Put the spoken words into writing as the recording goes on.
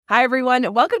Hi,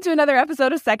 everyone. Welcome to another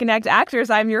episode of Second Act Actors.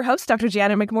 I'm your host, Dr.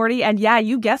 Janet McMorty, and yeah,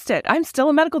 you guessed it. I'm still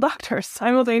a medical doctor,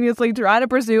 simultaneously trying to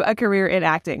pursue a career in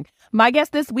acting. My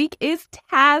guest this week is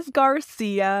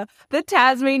Garcia, the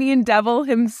Tasmanian devil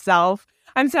himself.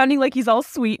 I'm sounding like he's all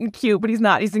sweet and cute, but he's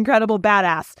not. He's an incredible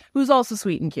badass who's also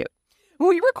sweet and cute.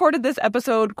 We recorded this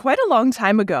episode quite a long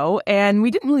time ago, and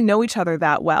we didn't really know each other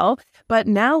that well, but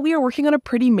now we are working on a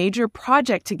pretty major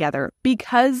project together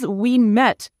because we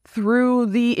met through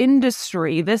the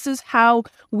industry. This is how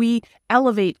we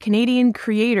elevate Canadian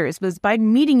creators, is by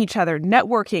meeting each other,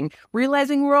 networking,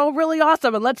 realizing we're all really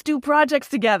awesome, and let's do projects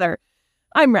together.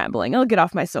 I'm rambling. I'll get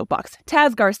off my soapbox.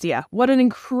 Garcia, what an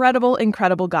incredible,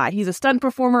 incredible guy. He's a stunt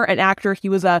performer, an actor. He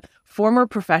was a former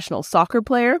professional soccer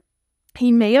player.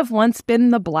 He may have once been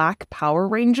the Black Power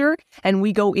Ranger, and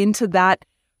we go into that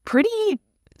pretty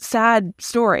sad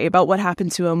story about what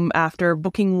happened to him after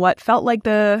booking what felt like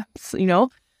the,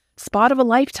 spot of a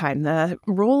lifetime, the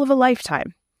role of a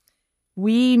lifetime.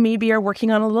 We maybe are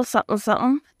working on a little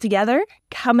something together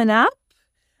coming up,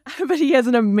 but he has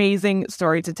an amazing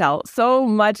story to tell. So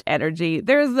much energy.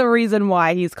 There's the reason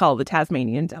why he's called the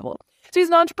Tasmanian Devil. So he's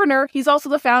an entrepreneur. He's also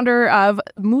the founder of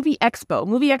Movie Expo.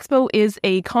 Movie Expo is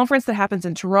a conference that happens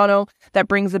in Toronto that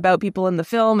brings about people in the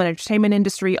film and entertainment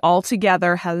industry all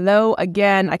together. Hello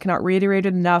again. I cannot reiterate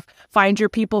it enough. Find your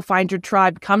people, find your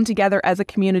tribe, come together as a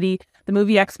community. The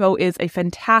Movie Expo is a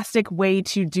fantastic way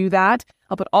to do that.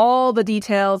 I'll put all the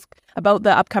details about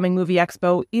the upcoming Movie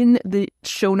Expo in the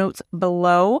show notes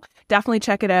below. Definitely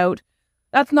check it out.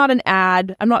 That's not an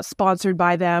ad. I'm not sponsored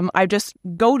by them. I just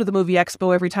go to the Movie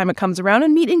Expo every time it comes around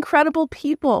and meet incredible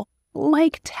people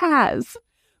like Taz.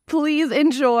 Please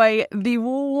enjoy the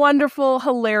wonderful,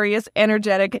 hilarious,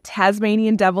 energetic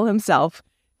Tasmanian devil himself,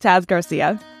 Taz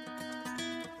Garcia.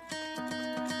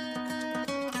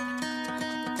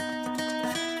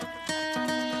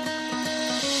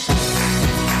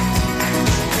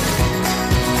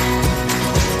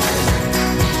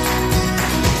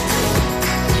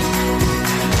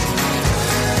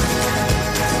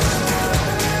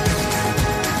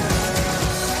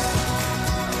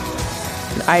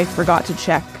 I forgot to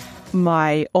check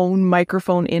my own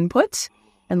microphone input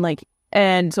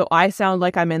and so I sound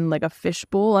like I'm in like a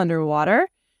fishbowl underwater.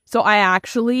 So I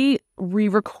actually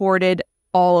re-recorded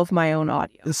all of my own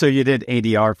audio. So you did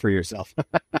ADR for yourself.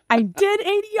 I did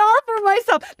ADR for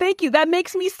myself. Thank you. That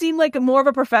makes me seem like more of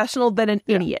a professional than an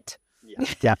idiot.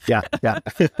 Yeah.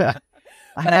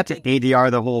 I had to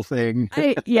ADR the whole thing.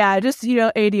 Just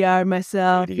ADR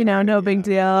myself. No big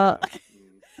deal.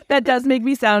 That does make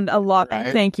me sound a lot.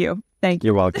 Right? Thank you.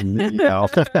 You're welcome.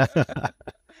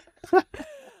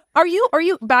 Are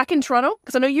you back in Toronto?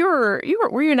 Because I know were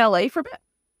you in LA for a bit?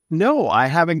 No, I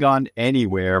haven't gone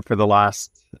anywhere for the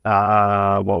last.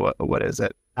 What is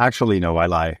it? Actually, no, I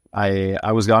lie.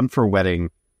 I was gone for a wedding,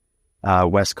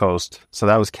 West Coast. So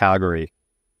that was Calgary.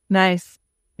 Nice.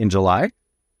 In July.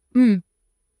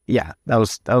 Yeah, that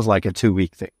was like a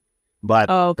 2-week thing. But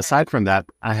aside from that,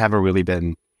 I haven't really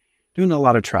been doing a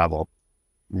lot of travel.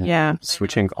 Yeah.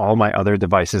 Switching all my other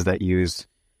devices that use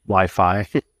Wi-Fi.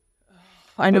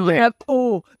 I know.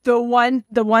 The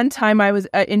one time I was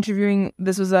interviewing,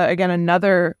 this was again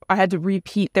another, I had to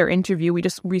repeat their interview. We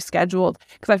just rescheduled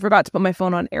because I forgot to put my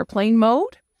phone on airplane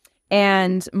mode.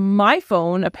 And my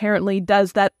phone apparently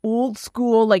does that old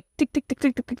school, like, tick, tick, tick,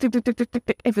 tick, tick, tick, tick, tick, tick, tick,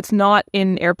 tick, if it's not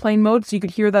in airplane mode. So you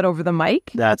could hear that over the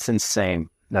mic. That's insane.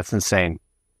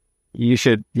 You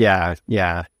should,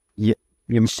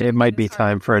 it might be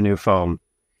time for a new phone.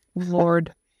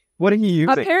 Lord. What are you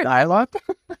using? Dial-up?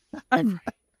 I am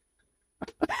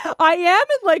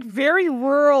in like very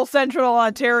rural central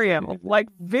Ontario. Like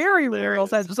very rural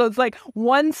central. So it's like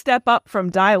one step up from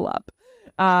dial-up.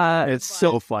 It's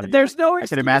so funny. There's no I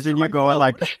can imagine you going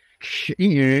like,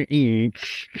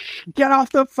 get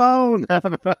off the phone.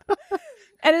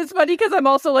 And it's funny because I'm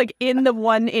also like in the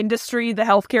one industry, the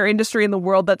healthcare industry in the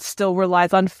world that still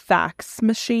relies on fax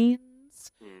machines.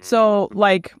 So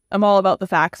like I'm all about the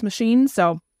fax machine.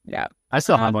 So yeah. I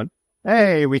still have one.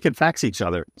 Hey, we can fax each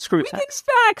other. We can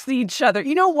fax each other.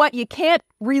 You know what? You can't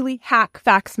really hack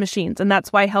fax machines. And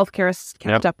that's why healthcare is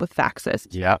kept up with faxes.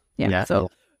 Yeah. So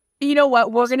you know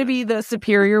what? We're going to be the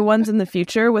superior ones in the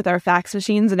future with our fax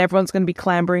machines, and everyone's going to be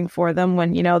clamoring for them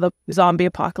when, the zombie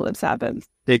apocalypse happens.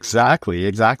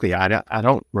 Exactly. I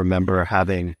don't remember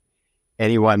having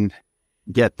anyone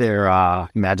get their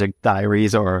magic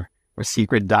diaries or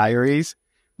secret diaries,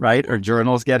 right? Or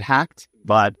journals get hacked,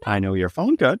 but I know your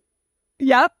phone could.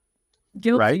 Yep.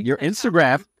 Guilty. Right? Your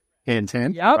Instagram, hint,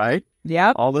 yep. Right?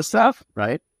 Yep. All this stuff,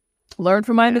 right? Learn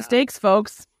from my mistakes,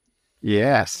 folks.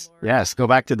 Yes. Go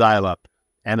back to dial-up.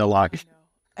 Analog.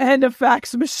 And a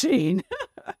fax machine.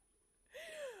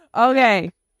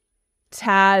 Okay.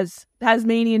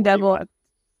 Tasmanian Devil.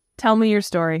 Tell me your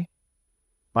story.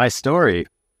 My story?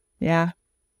 Yeah.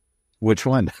 Which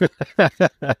one?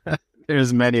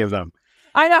 There's many of them.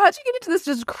 I know. How'd you get into this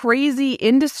just crazy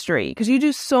industry? Because you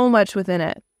do so much within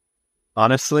it.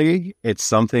 Honestly, it's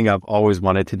something I've always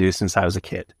wanted to do since I was a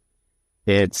kid.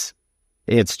 It's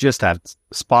just that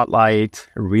spotlight,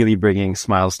 really bringing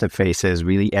smiles to faces,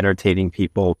 really entertaining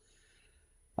people,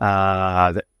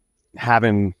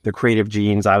 having the creative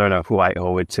genes. I don't know who I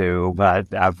owe it to,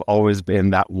 but I've always been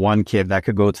that one kid that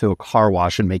could go to a car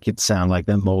wash and make it sound like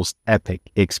the most epic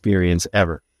experience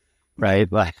ever,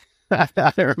 right? Like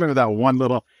I remember that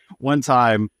one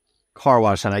time car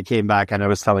wash, and I came back and I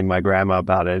was telling my grandma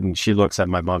about it, and she looks at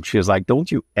my mom. She was like,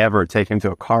 "Don't you ever take him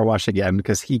to a car wash again,"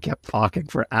 because he kept talking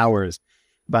for hours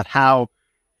about how,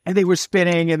 and they were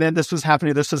spinning, and then this was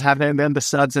happening, and then the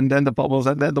suds, and then the bubbles,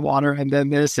 and then the water, and then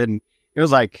this, and it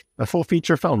was like a full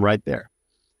feature film right there.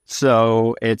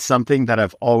 So it's something that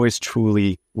I've always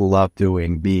truly loved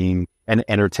doing, being an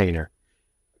entertainer.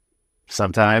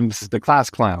 Sometimes the class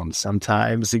clown,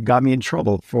 sometimes it got me in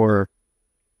trouble for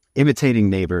imitating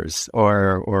neighbors,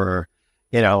 or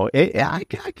I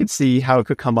could see how it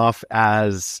could come off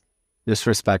as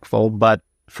disrespectful, but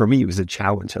for me, it was a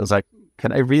challenge. I was like,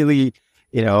 can I really,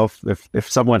 if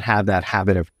someone had that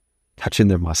habit of touching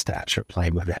their mustache or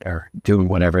playing with it or doing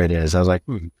whatever it is, I was like,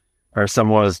 or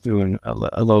someone was doing a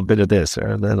little bit of this or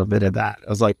a little bit of that. I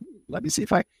was like, let me see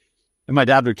and my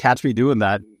dad would catch me doing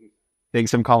that,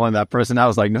 thinks I'm calling that person. I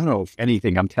was like, no, if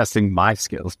anything, I'm testing my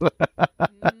skills.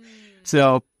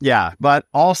 So yeah, but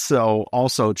also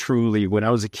truly, when I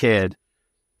was a kid,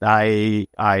 I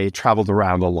traveled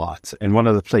around a lot, and one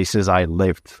of the places I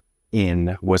lived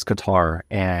in was Qatar,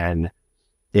 and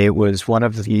it was one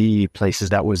of the places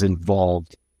that was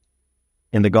involved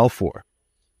in the Gulf War.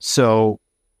 So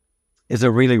it's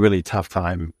a really, really tough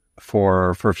time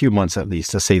for a few months, at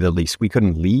least, to say the least. We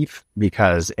couldn't leave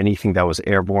because anything that was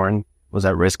airborne was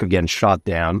at risk of getting shot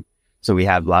down. So we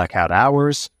had blackout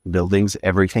hours, buildings,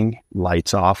 everything,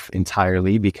 lights off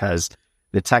entirely, because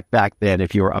the tech back then,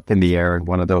 if you were up in the air in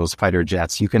one of those fighter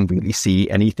jets, you can really see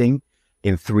anything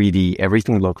in 3D.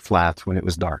 Everything looked flat when it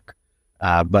was dark.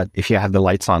 But if you had the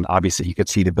lights on, obviously you could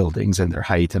see the buildings and their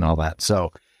height and all that.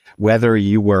 So whether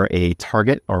you were a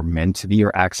target or meant to be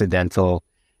or accidental,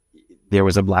 there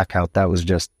was a blackout that was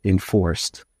just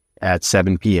enforced at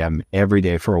 7 p.m. every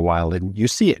day for a while. And you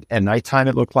see it. At nighttime,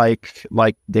 it looked like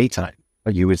daytime.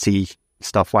 You would see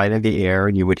stuff flying in the air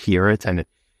and you would hear it. And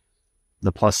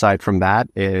the plus side from that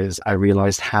is I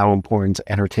realized how important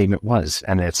entertainment was.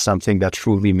 And it's something that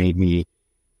truly made me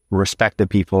respect the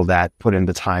people that put in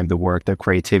the time, the work, the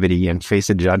creativity, and face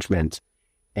the judgment.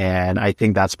 And I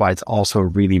think that's why it's also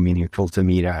really meaningful to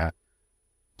me to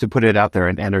put it out there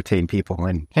and entertain people.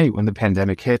 And hey, when the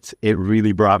pandemic hit, it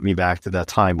really brought me back to that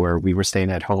time where we were staying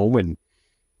at home, and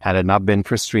had it not been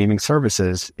for streaming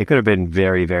services, it could have been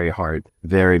very, very hard,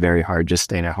 very, very hard just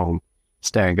staying at home,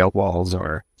 staring at walls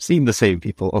or seeing the same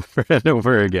people over and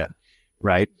over again.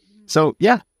 Right. So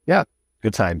yeah,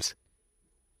 good times.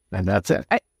 And that's it.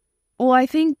 I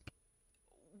think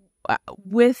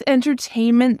with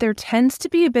entertainment, there tends to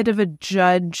be a bit of a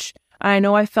judge. I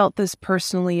know I felt this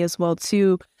personally as well,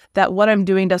 too, that what I'm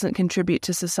doing doesn't contribute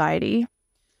to society.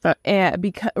 And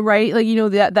because, right,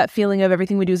 like, that feeling of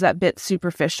everything we do is that bit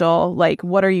superficial. Like,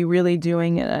 what are you really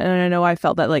doing? And I know I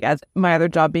felt that, like, as my other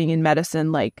job being in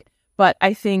medicine, like, but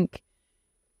I think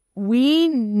we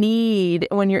need,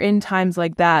 when you're in times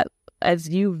like that, as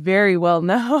you very well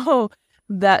know,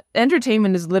 that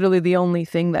entertainment is literally the only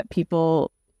thing that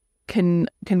people can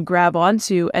grab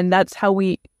onto, and that's how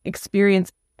we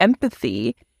experience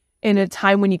empathy in a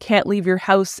time when you can't leave your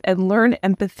house and learn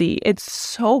empathy. It's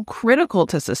so critical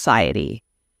to society.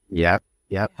 Yep,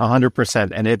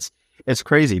 100%. And it's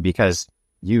crazy because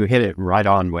you hit it right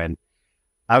on. When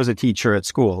I was a teacher at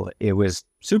school, it was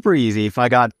super easy if I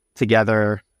got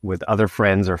together with other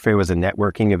friends or if it was a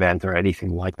networking event or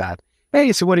anything like that.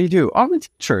 Hey, so what do you do? Oh, I'm a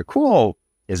teacher. Cool.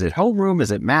 Is it homeroom?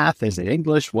 Is it math? Is it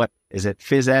English? What is it?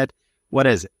 Phys ed? What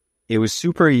is it? It was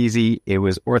super easy. It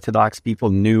was orthodox. People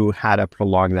knew how to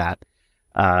prolong that.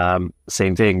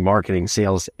 Same thing, marketing,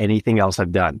 sales, anything else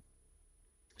I've done.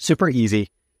 Super easy.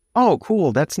 Oh,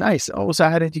 cool. That's nice. Oh, so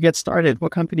how did you get started?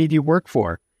 What company do you work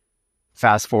for?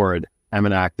 Fast forward. I'm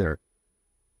an actor.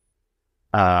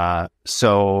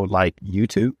 So like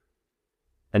YouTube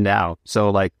and now,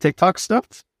 so like TikTok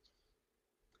stuff.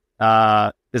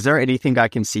 Is there anything I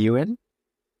can see you in?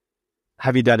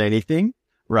 Have you done anything?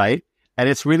 Right. And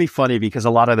it's really funny because a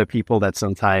lot of the people that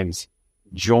sometimes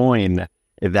join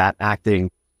that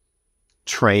acting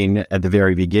train at the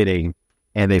very beginning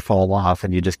and they fall off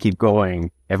and you just keep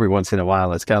going every once in a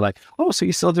while. It's kind of like, oh, so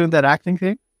you're still doing that acting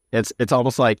thing? It's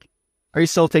almost like, are you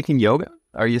still taking yoga?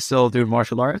 Are you still doing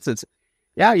martial arts?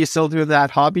 Yeah, you still doing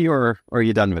that hobby or are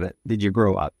you done with it? Did you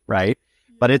grow up? Right.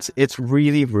 But it's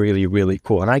really, really, really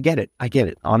cool. And I get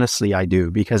it. Honestly, I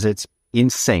do, because it's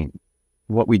insane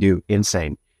what we do.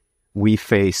 Insane. We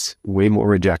face way more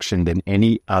rejection than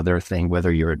any other thing,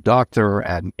 whether you're a doctor,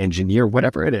 an engineer,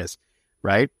 whatever it is,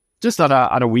 right? Just on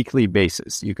a weekly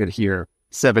basis, you could hear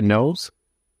 7 no's,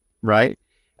 right?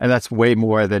 And that's way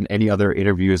more than any other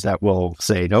interviews that will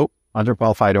say, nope,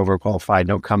 underqualified, overqualified,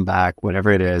 no come back, whatever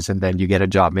it is. And then you get a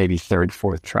job, maybe 3rd,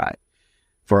 4th try.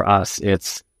 For us,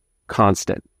 it's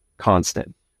constant,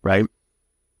 right?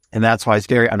 And that's why it's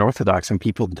very unorthodox and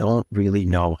people don't really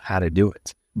know how to do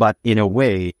it. But in a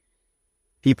way,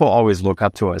 people always look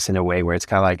up to us in a way where it's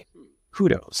kind of like,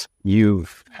 kudos.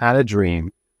 You've had a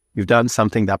dream. You've done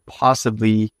something that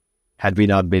possibly, had we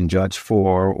not been judged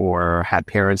for, or had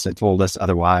parents that told us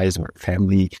otherwise, or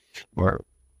family or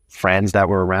friends that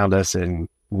were around us, and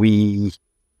we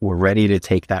were ready to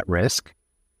take that risk,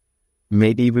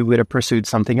 maybe we would have pursued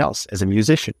something else as a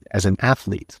musician, as an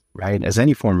athlete, right? As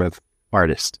any form of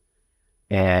artist.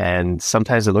 And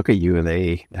sometimes they look at you and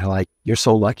they're like, you're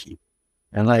so lucky.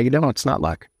 And like, no, it's not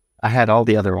luck. I had all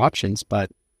the other options, but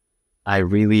I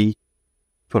really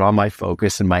put all my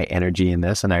focus and my energy in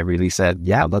this. And I really said,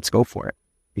 yeah, let's go for it,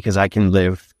 because I can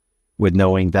live with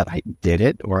knowing that I did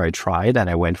it, or I tried and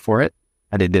I went for it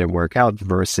and it didn't work out,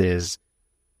 versus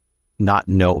not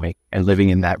knowing and living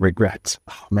in that regret.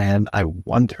 Oh man, I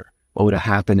wonder what would have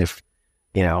happened if,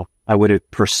 I would have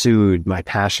pursued my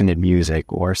passion in music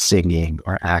or singing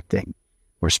or acting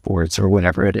or sports or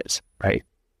whatever it is, right?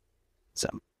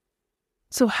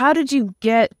 So how did you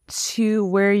get to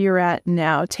where you're at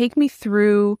now? Take me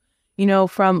through,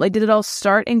 from did it all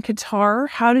start in Qatar?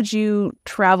 How did you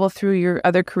travel through your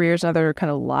other careers and other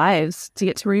kind of lives to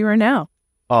get to where you are now?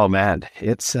 Oh man,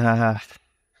 it's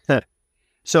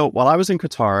so while I was in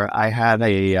Qatar, I had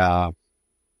a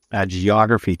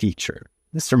geography teacher,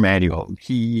 Mr. Manuel.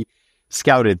 He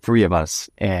scouted 3 of us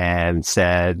and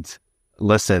said,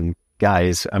 listen,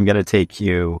 guys, I'm going to take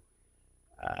you,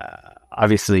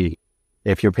 obviously,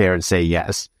 if your parents say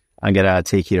yes, I'm going to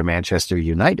take you to Manchester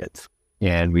United.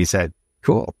 And we said,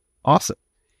 cool, awesome.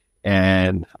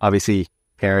 And obviously,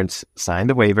 parents signed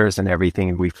the waivers and everything.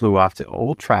 And we flew off to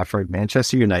Old Trafford,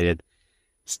 Manchester United,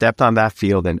 stepped on that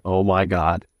field. And oh my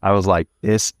God, I was like,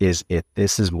 this is it.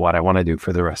 This is what I want to do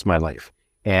for the rest of my life.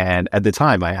 And at the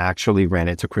time, I actually ran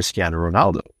into Cristiano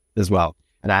Ronaldo as well.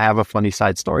 And I have a funny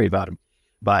side story about him.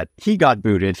 But he got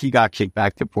booted. He got kicked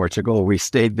back to Portugal. We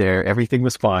stayed there. Everything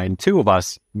was fine. 2 of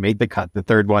us made the cut. The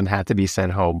 3rd one had to be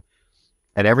sent home.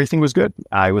 And everything was good.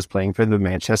 I was playing for the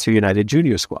Manchester United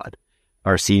junior squad.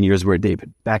 Our seniors were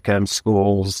David Beckham,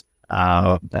 Scholes.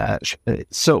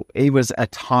 So it was a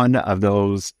ton of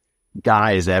those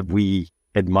guys that we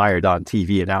admired on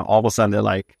TV. And now all of a sudden they're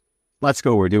like, let's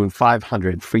go. We're doing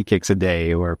 500 free kicks a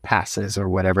day or passes or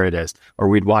whatever it is. Or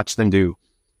we'd watch them do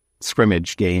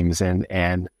scrimmage games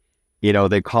and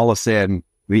they call us in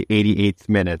the 88th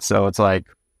minute. So it's like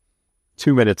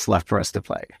 2 minutes left for us to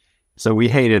play. So we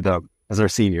hated them as our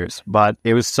seniors, but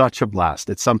it was such a blast.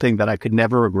 It's something that I could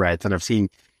never regret. And I've seen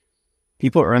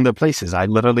people earn their places. I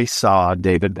literally saw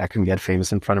David Beckham get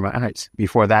famous in front of my eyes.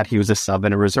 Before that, he was a sub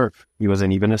and a reserve. He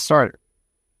wasn't even a starter.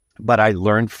 But I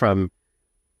learned from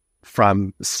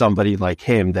somebody like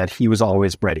him that he was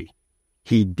always ready.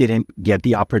 He didn't get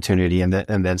the opportunity and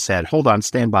then said, hold on,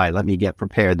 stand by, let me get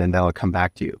prepared, then they'll come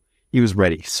back to you. He was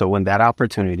ready. So when that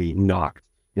opportunity knocked,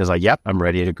 he was like, yep, I'm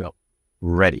ready to go.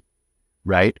 Ready.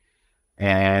 Right?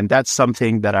 And that's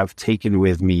something that I've taken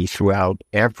with me throughout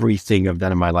everything I've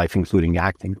done in my life, including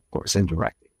acting, of course, and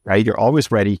directing. Right? You're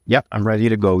always ready. Yep, I'm ready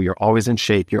to go. You're always in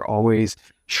shape. You're always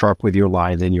sharp with your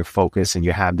lines and your focus, and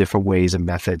you have different ways and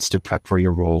methods to prep for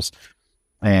your roles.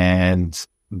 And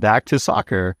back to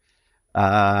soccer,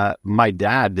 my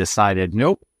dad decided,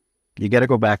 nope, you got to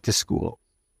go back to school.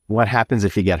 What happens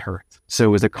if you get hurt? So it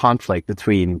was a conflict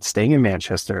between staying in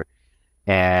Manchester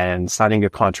and signing a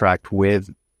contract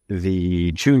with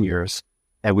the juniors,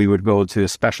 and we would go to a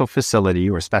special facility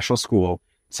or special school.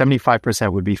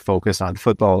 75% would be focused on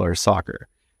football or soccer,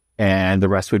 and the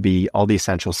rest would be all the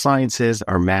essential sciences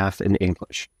or math and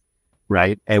English,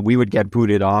 right? And we would get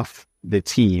booted off the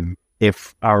team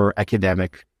if our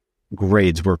academic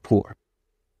grades were poor.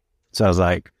 So I was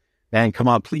like, man, come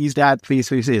on, please, Dad, please.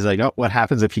 He's like, no, what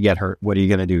happens if you get hurt? What are you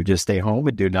going to do? Just stay home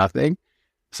and do nothing?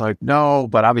 It's like, no,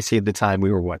 but obviously at the time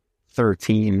we were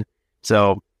 13.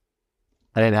 So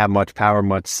I didn't have much power,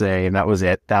 much say, and that was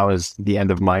it. That was the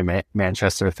end of my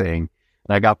Manchester thing.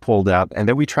 And I got pulled out, and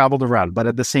then we traveled around. But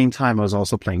at the same time, I was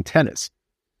also playing tennis.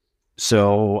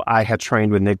 So I had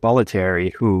trained with Nick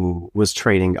Bollettieri, who was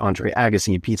training Andre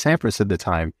Agassi and Pete Sampras at the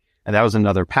time. And that was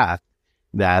another path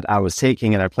that I was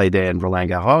taking. And I played in Roland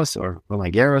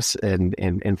Garros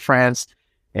in France,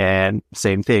 and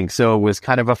same thing. So it was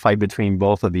kind of a fight between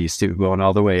both of these two, going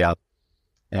all the way up.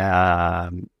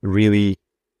 Really,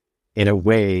 in a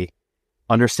way,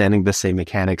 understanding the same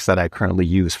mechanics that I currently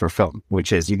use for film,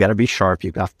 which is you got to be sharp.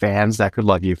 You've got fans that could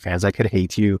love you, fans that could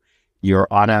hate you. You're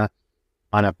on a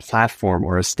platform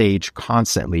or a stage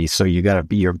constantly. So you got to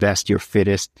be your best, your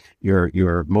fittest,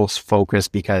 your most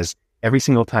focused, because every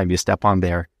single time you step on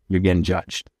there, you're getting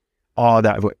judged. Oh,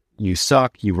 that you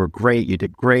suck. You were great. You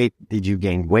did great. Did you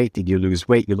gain weight? Did you lose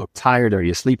weight? You look tired. Are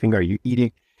you sleeping? Are you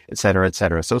eating? Et cetera, et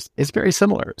cetera. So it's very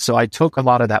similar. So I took a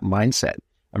lot of that mindset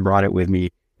and brought it with me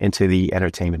into the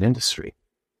entertainment industry.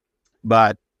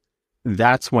 But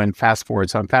that's when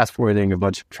so I'm fast forwarding a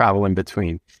bunch of travel in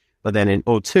between. But then in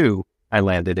 2002, I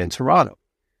landed in Toronto.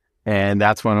 And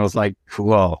that's when I was like,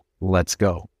 whoa, let's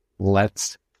go.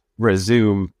 Let's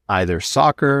resume either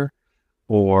soccer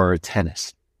or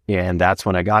tennis. And that's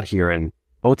when I got here in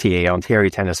OTA, Ontario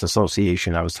Tennis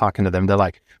Association. I was talking to them. They're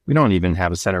like, we don't even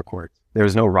have a center court. There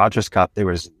was no Rogers Cup. There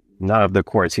was none of the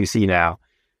courts you see now.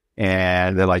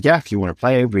 And they're like, yeah, if you want to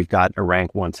play, we've got a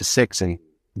rank 1 to 6, and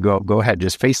go ahead,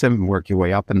 just face them and work your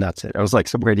way up. And that's it. I was like,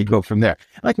 so where do you go from there?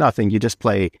 Like nothing. You just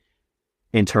play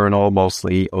internal,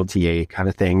 mostly OTA kind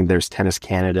of thing. There's Tennis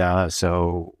Canada.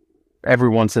 So every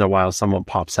once in a while, someone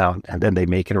pops out and then they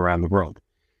make it around the world.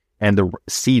 And the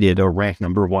seeded or ranked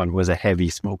number 1 was a heavy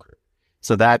smoker.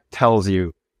 So that tells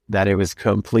you that it was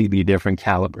completely different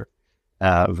caliber.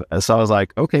 So I was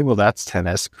like, okay, well, that's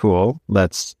tennis. Cool.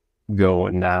 Let's go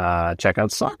and check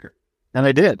out soccer. And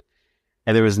I did.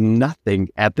 And there was nothing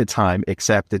at the time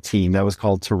except a team that was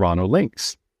called Toronto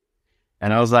Lynx.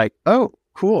 And I was like, oh,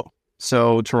 cool.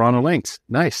 So Toronto Lynx,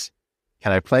 nice.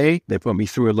 Can I play? They put me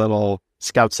through a little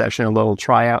scout session, a little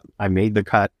tryout. I made the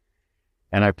cut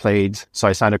and I played. So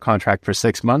I signed a contract for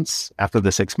 6 months. After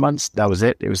the 6 months, that was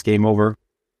it. It was game over.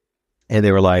 And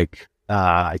they were like,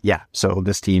 yeah, so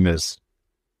this team is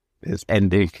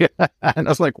ending. And I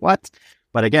was like, what?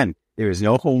 But again, there was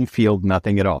no home field,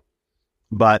 nothing at all.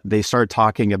 But they started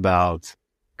talking about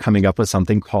coming up with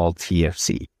something called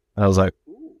TFC. And I was like,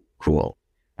 cool.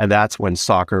 And that's when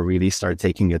soccer really started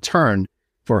taking a turn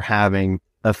for having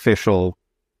official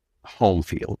home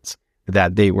fields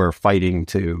that they were fighting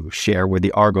to share with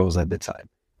the Argos at the time.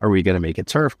 Are we going to make it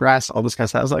turf, grass, all this kind of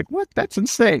stuff? I was like, what? That's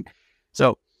insane.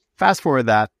 So fast forward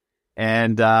that.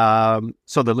 And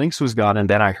so the Lynx was gone. And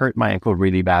then I hurt my ankle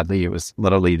really badly. It was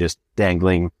literally just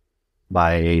dangling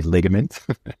by a ligament.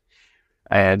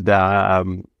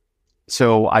 And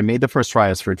so I made the first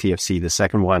tryouts for TFC. The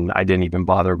second one, I didn't even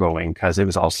bother going because it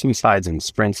was all suicides and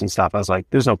sprints and stuff. I was like,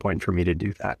 there's no point for me to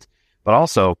do that. But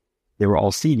also, they were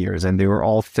all seniors and they were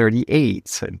all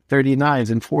 38s and 39s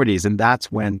and 40s. And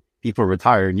that's when people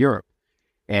retire in Europe.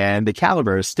 And the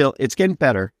caliber is still, it's getting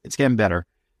better. It's getting better.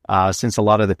 Since a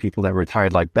lot of the people that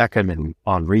retired, like Beckham and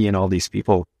Henry and all these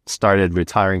people, started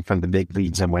retiring from the big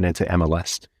leagues and went into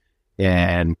MLS.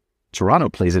 And Toronto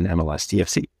plays in MLS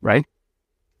TFC, right?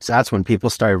 So that's when people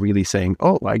started really saying,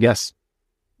 oh, I guess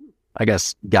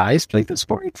guys play the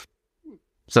sport.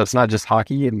 So it's not just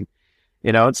hockey and,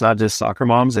 it's not just soccer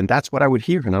moms. And that's what I would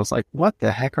hear. And I was like, what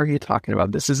the heck are you talking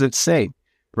about? This is insane,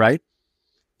 right?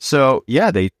 So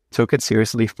yeah, they took it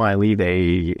seriously. Finally,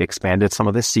 they expanded some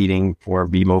of the seating for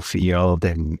BMO Field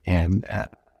and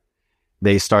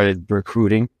they started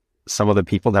recruiting some of the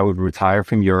people that would retire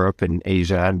from Europe and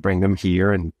Asia and bring them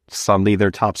here, and suddenly they're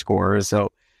top scorers.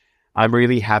 So I'm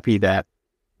really happy that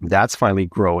that's finally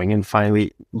growing, and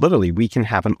finally, literally, we can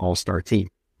have an all-star team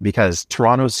because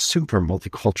Toronto's super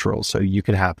multicultural. So you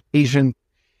could have Asian,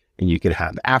 and you could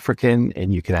have African,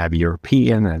 and you could have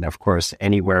European, and of course,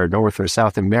 anywhere North or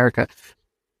South America,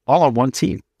 all on one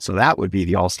team. So that would be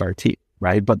the all-star team,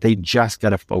 right? But they just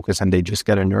got to focus and they just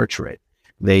got to nurture it.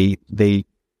 They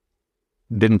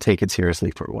didn't take it seriously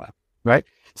for a while, right?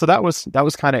 So that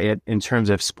was kind of it in terms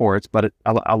of sports. But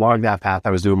along that path,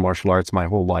 I was doing martial arts my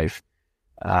whole life.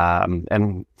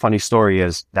 And funny story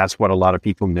is that's what a lot of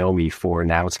people know me for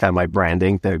now. It's kind of my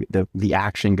branding, the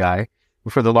action guy.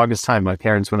 But for the longest time, my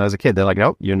parents, when I was a kid, they're like,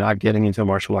 nope, you're not getting into a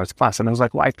martial arts class. And I was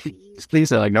like, why? Please.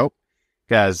 They're like, nope,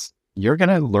 because you're going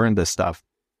to learn this stuff.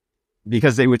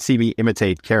 Because they would see me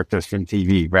imitate characters from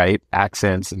TV, right?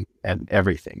 Accents and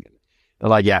everything. They're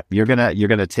like, yeah, you're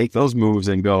gonna take those moves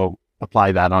and go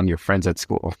apply that on your friends at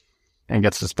school and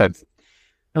get suspended.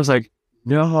 I was like,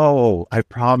 no, I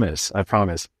promise. I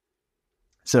promise.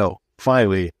 So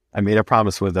finally, I made a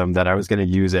promise with them that I was going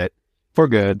to use it for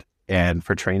good and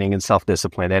for training and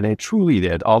self-discipline. And it truly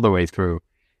did all the way through.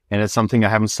 And it's something I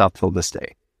haven't stopped till this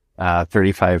day,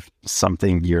 35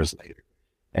 something years later.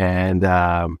 And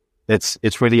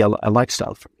it's really a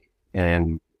lifestyle for me.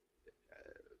 And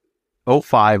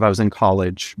 2005, I was in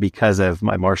college because of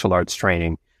my martial arts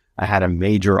training. I had a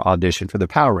major audition for the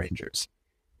Power Rangers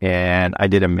and I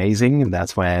did amazing. And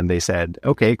that's when they said,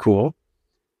 okay, cool.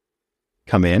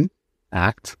 Come in,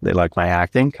 act. They like my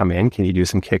acting. Come in. Can you do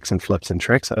some kicks and flips and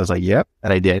tricks? I was like, yep.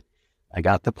 And I did. I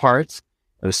got the parts.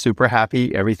 I was super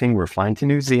happy. Everything. We're flying to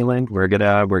New Zealand. We're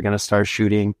gonna start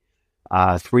shooting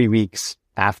 3 weeks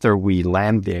after we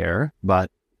land there.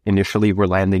 But initially we're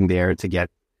landing there to get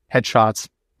headshots,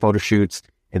 photo shoots,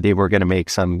 and they were going to make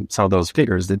some of those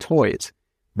figures, the toys,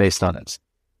 based on it.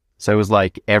 So it was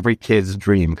like every kid's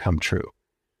dream come true.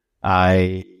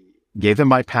 I gave them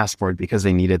my passport because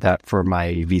they needed that for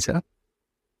my visa.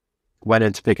 Went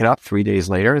in to pick it up 3 days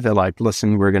later. They're like,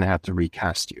 listen, we're going to have to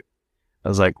recast you. I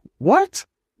was like, what?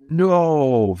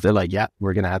 No. They're like, yeah,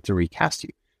 we're going to have to recast you.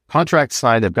 Contract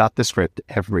signed. I've got the script,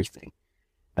 everything.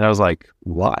 And I was like,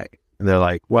 why? And they're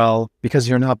like, well, because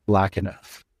you're not black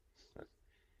enough.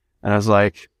 And I was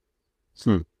like,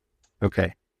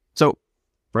 okay. So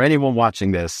for anyone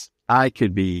watching this, I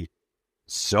could be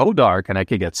so dark and I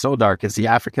could get so dark. It's the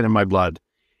African in my blood.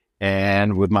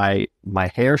 And with my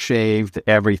hair shaved,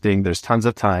 everything, there's tons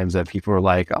of times that people are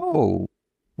like, oh,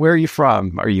 where are you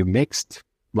from? Are you mixed,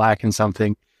 black and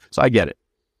something? So I get it.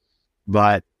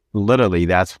 But literally,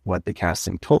 that's what the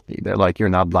casting told me. They're like, you're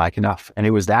not black enough. And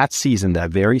it was that season,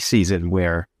 that very season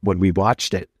where when we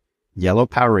watched it, Yellow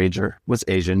Power Ranger was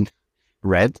Asian,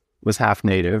 Red was half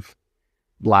Native,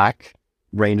 Black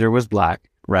Ranger was black,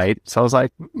 right? So I was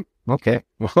like, okay,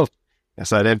 well,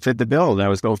 guess I didn't fit the bill and I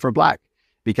was going for black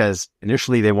because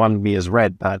initially they wanted me as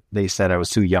Red, but they said I was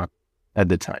too young at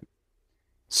the time.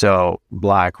 So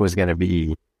Black was going to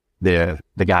be the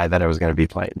guy that I was going to be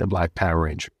playing, the Black Power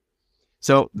Ranger.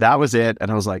 So that was it. And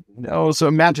I was like, no. So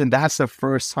imagine that's the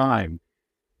first time.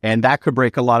 And that could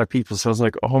break a lot of people. So I was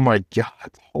like, oh my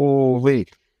God, holy.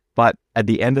 But at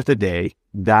the end of the day,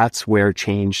 that's where it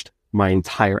changed my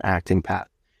entire acting path.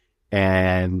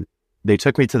 And they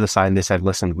took me to the side and they said,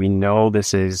 listen, we know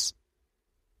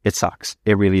it sucks.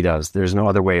 It really does. There's no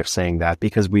other way of saying that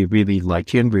because we really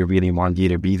liked you and we really wanted you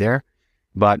to be there.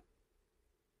 But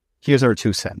here's our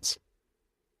 2 cents.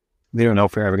 We don't know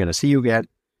if we're ever going to see you again,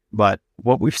 but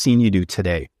what we've seen you do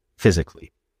today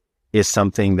physically is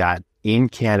something that in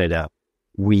Canada,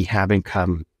 we haven't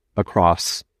come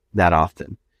across that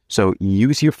often. So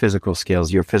use your physical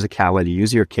skills, your physicality,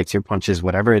 use your kicks, your punches,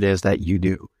 whatever it is that you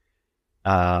do.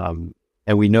 And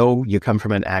we know you come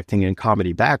from an acting and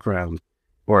comedy background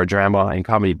or a drama and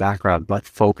comedy background, but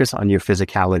focus on your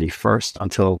physicality first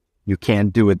until you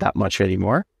can't do it that much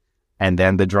anymore. And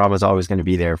then the drama is always going to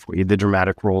be there for you. The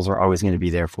dramatic roles are always going to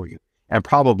be there for you. And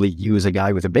probably you as a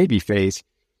guy with a baby face,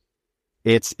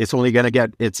 it's only going to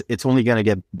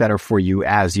get better for you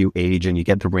as you age and you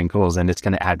get the wrinkles and it's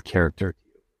going to add character.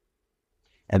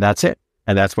 And that's it.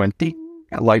 And that's when ding,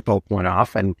 a light bulb went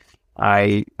off. And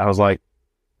I was like,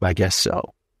 I guess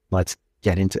so. Let's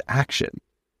get into action.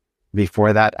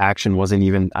 Before that, action wasn't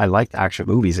even, I liked action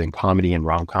movies and comedy and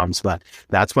rom-coms, but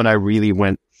that's when I really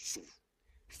went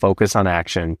focus on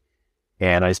action.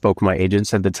 And I spoke with my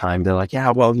agents at the time. They're like, yeah,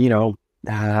 well,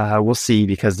 we'll see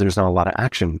because there's not a lot of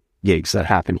action gigs that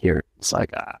happen here. It's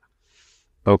like,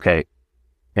 okay.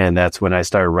 And that's when I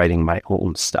started writing my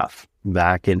own stuff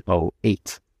back in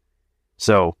 2008.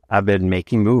 So I've been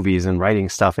making movies and writing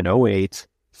stuff in 2008,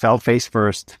 fell face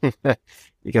first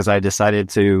because I decided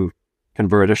to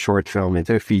convert a short film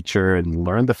into a feature and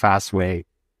learn the fast way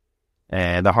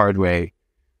and the hard way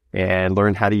and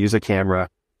learn how to use a camera.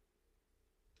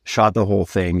 Shot the whole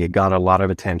thing. It got a lot of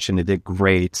attention. It did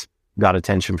great. Got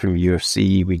attention from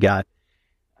UFC. We got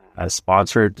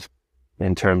sponsored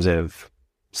in terms of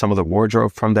some of the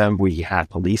wardrobe from them. We had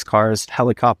police cars,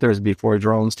 helicopters before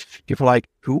drones. People are like,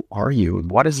 who are you?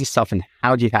 What is this stuff? And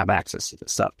how do you have access to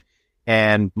this stuff?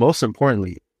 And most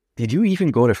importantly, did you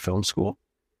even go to film school?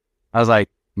 I was like,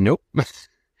 nope.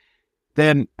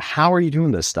 Then how are you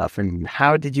doing this stuff? And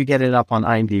how did you get it up on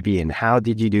IMDb? And how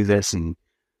did you do this? And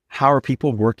how are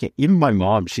people working? Even my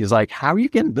mom, she's like, how are you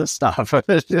getting this stuff?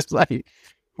 It's just like,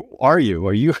 who are you?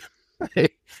 Are you,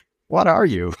 what are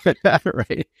you?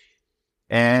 Right?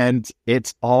 And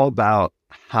it's all about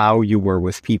how you were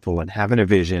with people and having a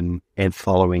vision and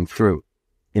following through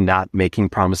and not making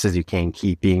promises you can't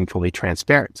keep, being fully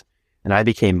transparent. And I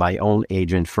became my own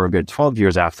agent for a good 12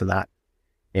 years after that.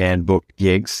 and booked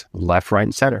gigs left, right,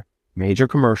 and center. Major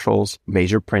commercials,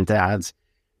 major print ads,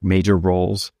 major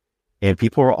roles. And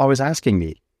people were always asking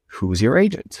me, who's your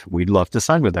agent? We'd love to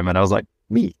sign with them. And I was like,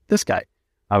 me, this guy.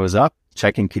 I was up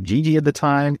checking Kijiji at the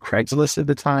time, Craigslist at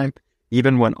the time,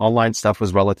 even when online stuff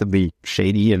was relatively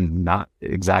shady and not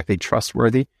exactly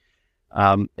trustworthy.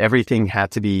 Everything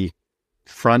had to be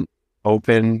front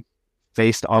open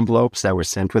faced envelopes that were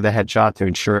sent with a headshot to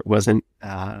ensure it wasn't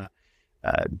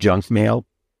junk mail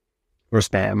or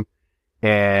spam.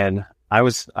 And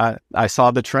I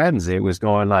saw the trends. It was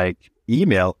going like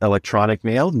email, electronic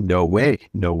mail. No way.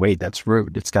 That's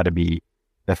rude. It's got to be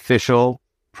official,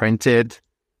 printed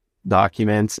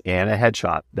documents and a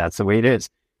headshot. That's the way it is.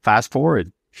 Fast forward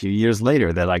a few years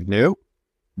later, they're like, no,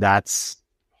 that's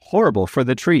horrible for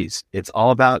the trees. It's all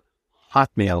about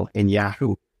Hotmail and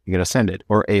Yahoo. You're going to send it,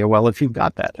 or AOL if you've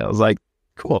got that. I was like,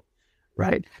 cool,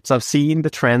 right? So I've seen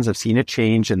the trends, I've seen it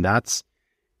change, and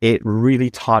it really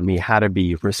taught me how to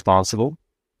be responsible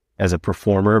as a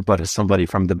performer, but as somebody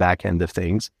from the back end of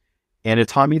things. And it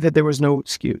taught me that there was no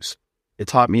excuse. It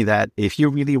taught me that if you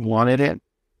really wanted it,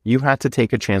 you had to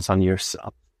take a chance on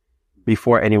yourself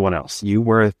before anyone else. You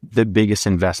were the biggest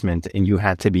investment, and you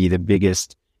had to be the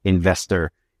biggest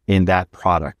investor in that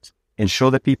product and show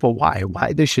the people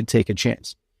why they should take a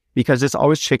chance. Because it's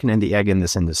always chicken and the egg in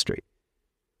this industry.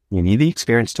 You need the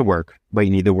experience to work, but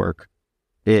you need the work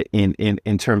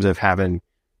in terms of having,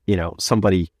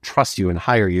 somebody trust you and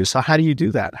hire you. So how do you do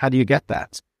that? How do you get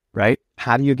that, right?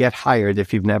 How do you get hired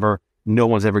if no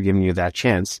one's ever given you that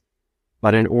chance?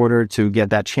 But in order to get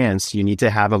that chance, you need to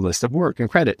have a list of work and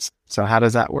credits. So how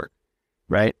does that work,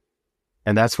 right?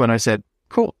 And that's when I said,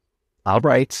 cool, I'll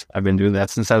write. I've been doing that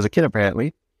since I was a kid,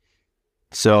 apparently.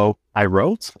 So I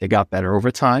wrote, it got better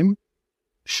over time.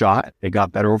 Shot, it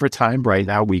got better over time. Right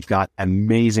now, we've got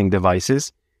amazing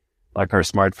devices like our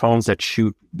smartphones that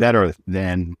shoot better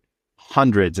than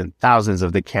hundreds and thousands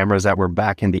of the cameras that were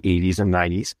back in the 80s and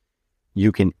 90s.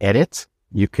 You can edit,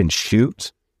 you can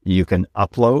shoot, you can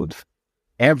upload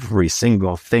every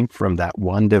single thing from that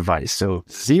one device. So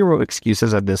zero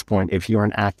excuses at this point if you're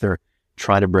an actor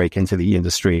trying to break into the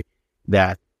industry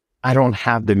that I don't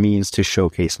have the means to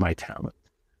showcase my talent.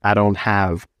 I don't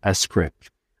have a script.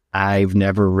 I've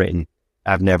never written.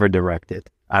 I've never directed.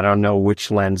 I don't know which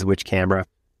lens, which camera.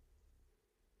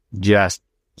 Just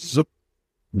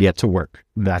get to work.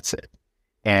 That's it.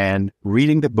 And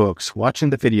reading the books, watching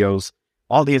the videos,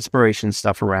 all the inspiration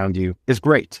stuff around you is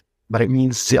great, but it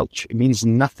means zilch. It means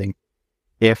nothing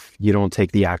if you don't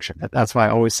take the action. That's why I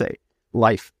always say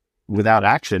life without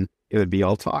action, it would be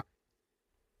all talk.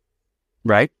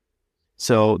 Right?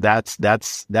 So that's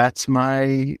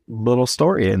my little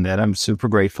story, and that I'm super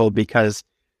grateful because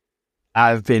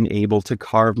I've been able to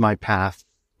carve my path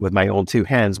with my own two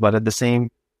hands, but at the same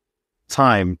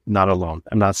time, not alone.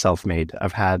 I'm not self-made.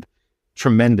 I've had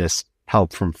tremendous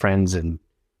help from friends and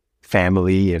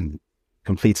family and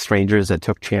complete strangers that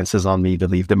took chances on me,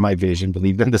 believed in my vision,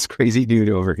 believed in this crazy dude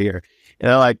over here. And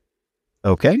they're like,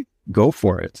 okay, go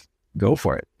for it. Go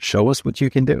for it. Show us what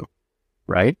you can do.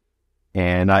 Right?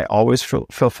 And I always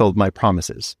fulfilled my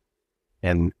promises.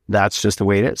 And that's just the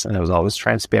way it is. And I was always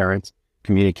transparent,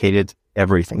 communicated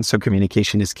everything. So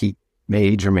communication is key,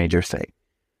 major thing.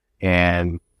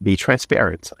 And be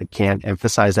transparent. I can't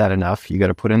emphasize that enough. You got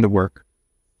to put in the work.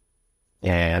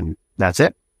 And that's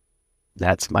it.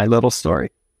 That's my little story.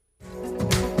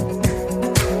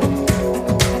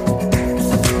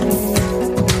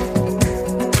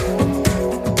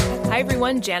 Hi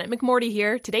everyone, Janet McMorty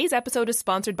here. Today's episode is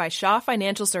sponsored by Shaw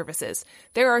Financial Services.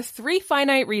 There are 3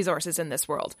 finite resources in this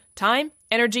world: time,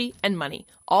 energy, and money.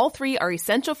 All 3 are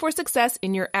essential for success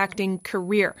in your acting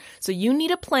career. So you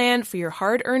need a plan for your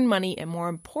hard-earned money, and more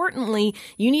importantly,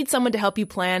 you need someone to help you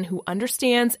plan who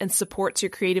understands and supports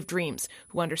your creative dreams,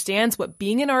 who understands what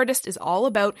being an artist is all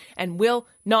about and will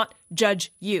not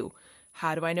judge you.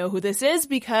 How do I know who this is?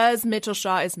 Because Mitchell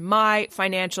Shaw is my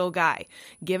financial guy.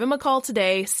 Give him a call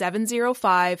today,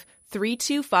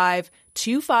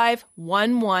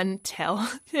 705-325-2511. Tell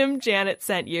him Janet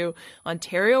sent you.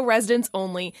 Ontario residents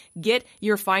only. Get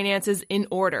your finances in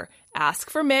order. Ask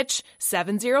for Mitch,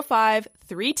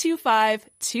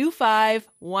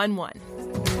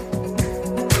 705-325-2511.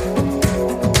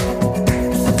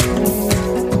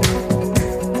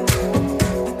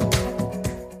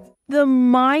 The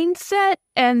mindset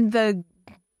and the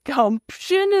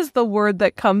gumption is the word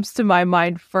that comes to my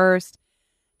mind first.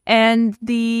 And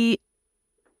the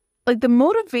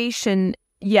motivation,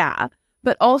 yeah,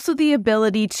 but also the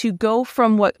ability to go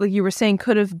from what, like you were saying,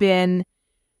 could have been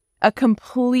a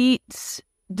complete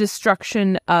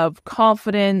destruction of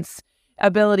confidence,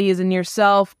 abilities in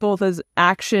yourself, both as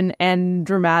action and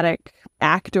dramatic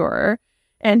actor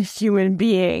and human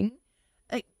being.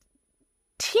 Like,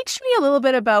 teach me a little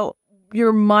bit about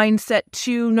your mindset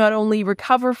to not only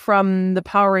recover from the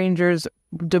Power Rangers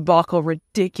debacle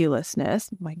ridiculousness,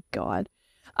 my God,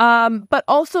 but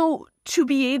also to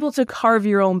be able to carve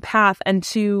your own path and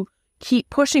to keep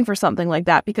pushing for something like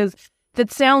that, because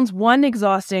that sounds, 1,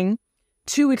 exhausting,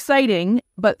 2, exciting,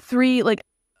 but 3, like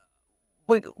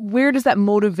where does that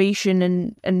motivation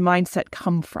and mindset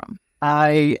come from?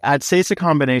 I'd say it's a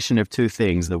combination of 2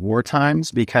 things. The war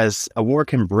times, because a war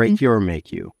can break you or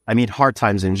make you. I mean, hard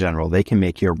times in general, they can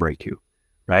make you or break you,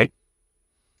 right?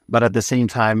 But at the same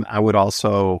time, I would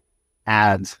also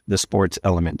add the sports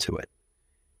element to it,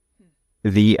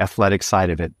 the athletic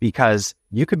side of it, because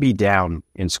you could be down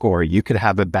in score. You could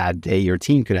have a bad day. Your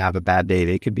team could have a bad day.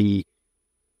 They could be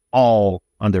all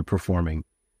underperforming,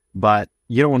 but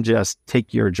you don't just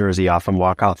take your jersey off and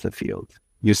walk off the field.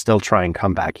 You still try and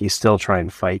come back. You still try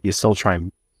and fight. You still try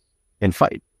and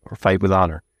fight, or fight with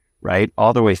honor, right?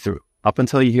 All the way through, up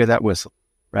until you hear that whistle,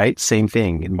 right? Same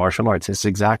thing in martial arts. It's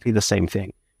exactly the same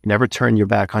thing. You never turn your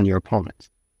back on your opponent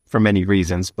for many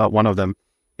reasons, but one of them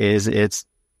is it's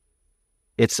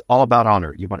all about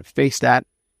honor. You want to face that,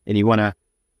 and you want to,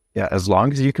 as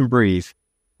long as you can breathe,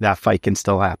 that fight can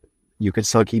still happen. You can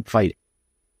still keep fighting.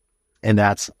 And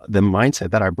that's the mindset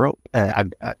that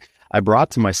I brought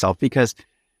to myself, because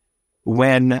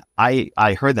when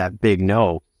I heard that big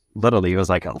no, literally it was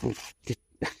like, oh,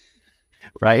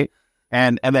 right?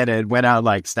 And then it went out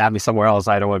like, stab me somewhere else.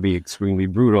 I don't want to be extremely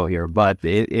brutal here, but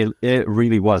it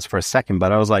really was for a second.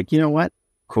 But I was like, you know what?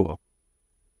 Cool.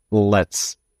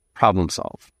 Let's problem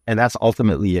solve. And that's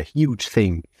ultimately a huge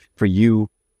thing for you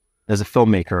as a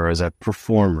filmmaker or as a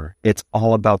performer. It's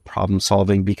all about problem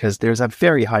solving, because there's a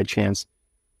very high chance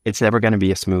it's never going to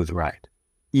be a smooth ride.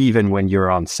 Even when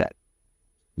you're on set,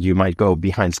 you might go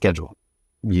behind schedule.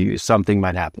 Something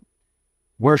might happen.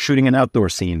 We're shooting an outdoor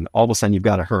scene. All of a sudden you've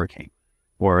got a hurricane,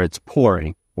 or it's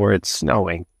pouring, or it's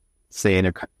snowing, say in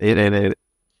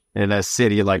a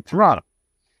city like Toronto,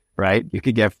 right? You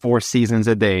could get 4 seasons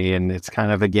a day, and it's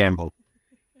kind of a gamble.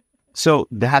 So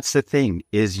that's the thing,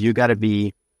 is you got to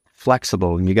be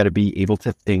flexible, and you got to be able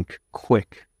to think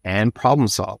quick and problem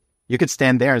solve. You could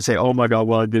stand there and say, oh my God,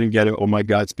 well, I didn't get it. Oh my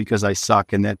God, it's because I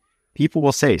suck. And then people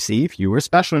will say, see, if you were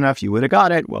special enough, you would have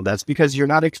got it. Well, that's because you're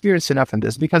not experienced enough. And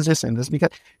this because this, and this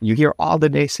because you hear all the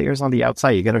naysayers on the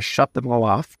outside. You got to shut them all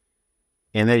off.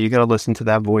 And then you got to listen to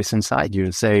that voice inside you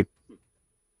and say,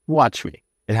 watch me.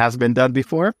 It hasn't been done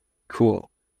before. Cool.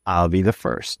 I'll be the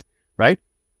first. Right?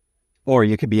 Or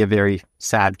you could be a very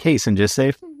sad case and just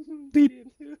say, they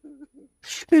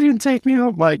didn't take me.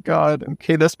 Oh my God.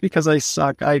 Okay, that's because I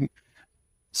suck.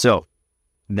 So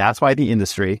that's why the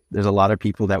industry, there's a lot of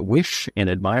people that wish and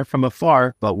admire from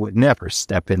afar, but would never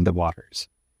step in the waters,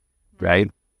 right?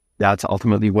 That's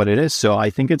ultimately what it is. So I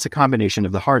think it's a combination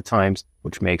of the hard times,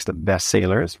 which makes the best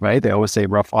sailors, right? They always say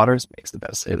rough waters makes the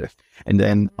best sailors. And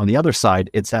then on the other side,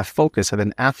 it's that focus of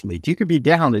an athlete. You could be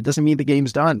down. It doesn't mean the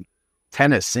game's done.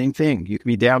 Tennis, same thing. You could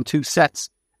be down 2 sets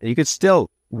and you could still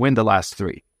win the last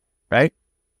 3, right?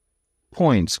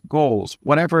 Points, goals,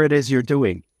 whatever it is you're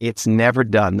doing, it's never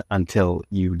done until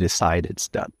you decide it's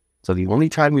done. So the only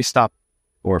time we stop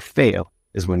or fail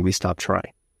is when we stop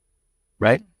trying,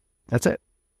 right? That's it.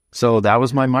 So that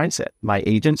was my mindset. My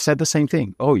agent said the same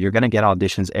thing. Oh, you're going to get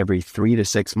auditions every 3 to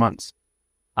 6 months.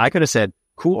 I could have said,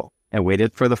 cool, and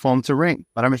waited for the phone to ring.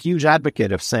 But I'm a huge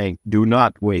advocate of saying, do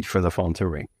not wait for the phone to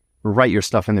ring. Write your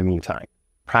stuff in the meantime.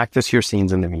 Practice your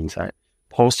scenes in the meantime.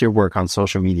 Post your work on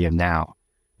social media now,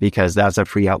 because that's a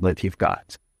free outlet you've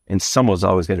got. And someone's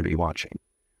always going to be watching,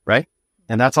 right?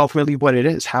 And that's ultimately what it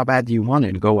is. How bad do you want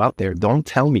it? Go out there. Don't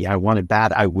tell me I want it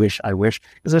bad. I wish. Because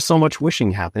there's so much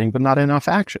wishing happening, but not enough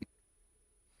action.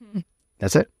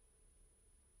 That's it.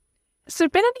 Has there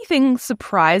been anything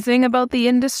surprising about the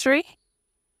industry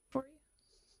for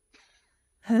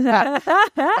you?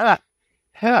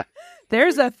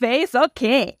 There's a face.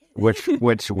 Okay.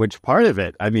 Which part of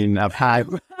it? I mean,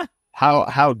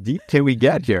 how deep can we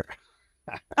get here?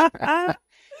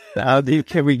 How deep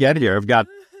can we get here? I've got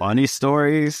funny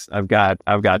stories. I've got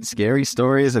scary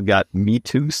stories. I've got Me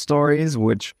Too stories.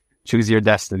 Which choose your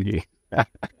destiny.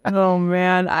 Oh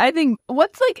man, I think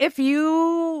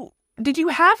did you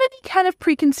have any kind of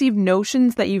preconceived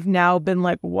notions that you've now been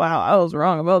like, wow, I was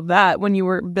wrong about that when you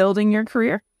were building your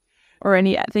career? Or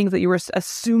any things that you were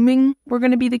assuming were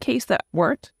going to be the case that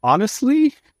weren't?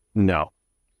 Honestly, no.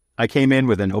 I came in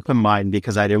with an open mind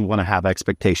because I didn't want to have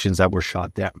expectations that were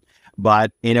shot down.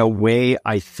 But in a way,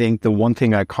 I think the one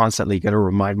thing I constantly got to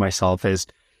remind myself is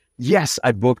Yes,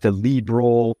 I booked a lead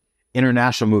role,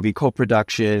 international movie,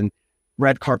 co-production,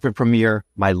 red carpet premiere.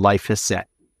 My life is set.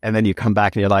 And then you come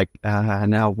back and you're like,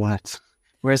 now what?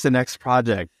 Where's the next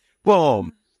project?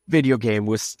 Boom. Video game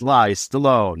with Sly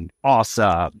Stallone.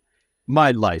 Awesome.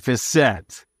 My life is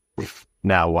set.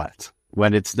 Now what?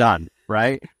 When it's done,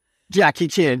 right? Jackie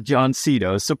Chan, John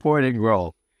Cena, supporting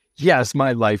role. Yes,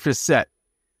 my life is set.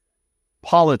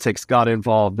 Politics got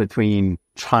involved between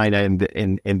China and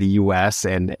the US,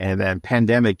 and then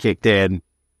pandemic kicked in.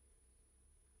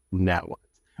 Now what?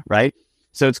 Right?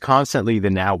 So it's constantly the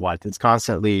now what. It's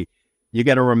constantly, you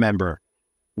got to remember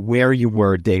where you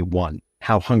were day one,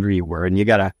 how hungry you were, and you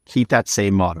got to keep that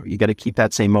same motto. You got to keep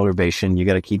that same motivation. You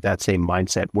got to keep that same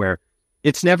mindset where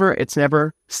it's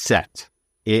never set.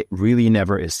 It really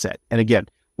never is set. And again,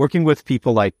 working with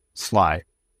people like Sly,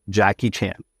 Jackie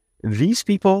Chan, these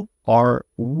people are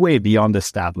way beyond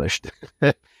established,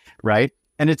 right?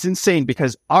 And it's insane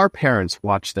because our parents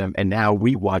watch them and now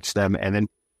we watch them. And then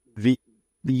the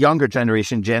younger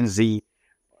generation, Gen Z,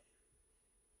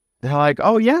 they're like,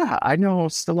 oh yeah, I know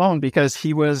Stallone because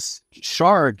he was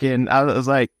Shark. And I was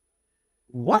like,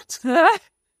 what?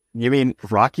 You mean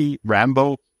Rocky,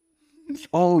 Rambo?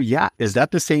 Oh yeah. Is that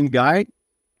the same guy?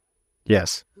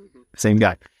 Yes, same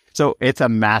guy. So it's a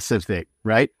massive thing,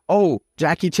 right? Oh,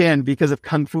 Jackie Chan because of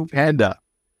Kung Fu Panda.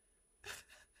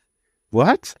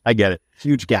 What? I get it.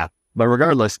 Huge gap. But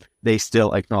regardless, they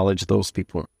still acknowledge those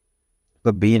people.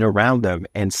 But being around them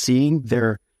and seeing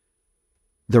their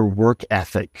work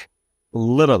ethic,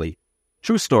 literally,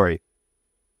 true story,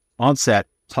 on set,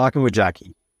 talking with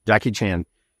Jackie Chan,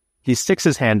 he sticks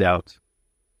his hand out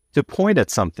to point at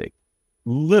something.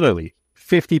 Literally,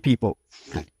 50 people.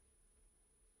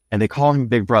 And they call him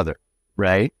Big Brother,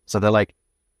 right? So they're like,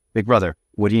 Big Brother,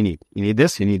 what do you need? You need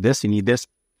this, you need this, you need this.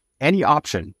 Any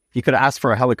option. He could ask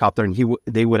for a helicopter and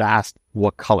they would ask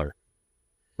what color,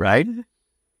 right?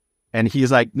 And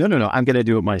he's like, no, I'm going to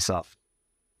do it myself.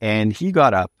 And he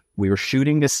got up. We were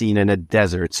shooting the scene in a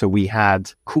desert. So we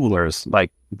had coolers,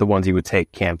 like the ones you would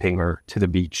take camping or to the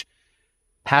beach,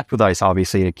 packed with ice,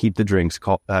 obviously, to keep the drinks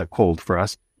cold for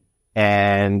us.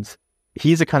 And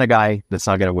he's the kind of guy that's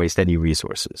not going to waste any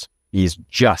resources. He's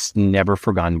just never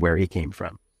forgotten where he came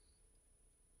from.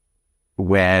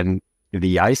 When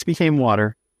the ice became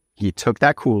water, he took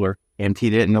that cooler,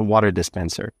 emptied it in a water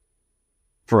dispenser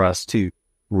for us to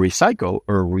recycle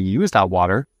or reuse that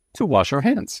water to wash our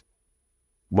hands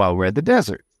while we're at the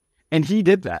desert. And he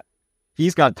did that.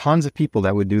 He's got tons of people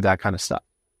that would do that kind of stuff,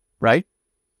 right?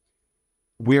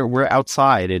 We're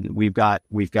outside and we've got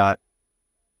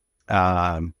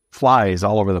flies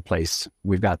all over the place.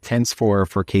 We've got tents for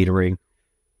catering.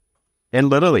 And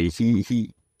literally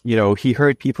he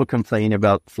heard people complain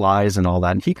about flies and all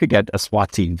that, and he could get a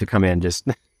SWAT team to come in, just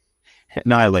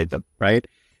annihilate them, right?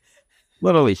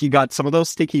 Literally, he got some of those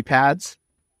sticky pads,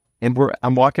 and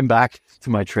I'm walking back to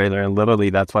my trailer, and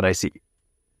literally that's what I see.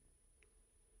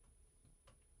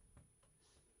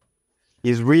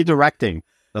 He's redirecting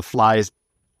the flies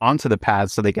onto the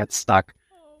pads so they get stuck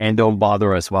and don't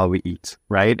bother us while we eat,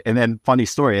 right? And then, funny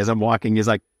story, as I'm walking, he's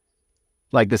like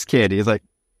this kid, he's like,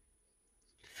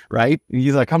 right?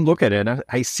 He's like, come look at it. And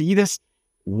I see this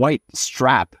white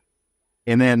strap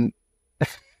and then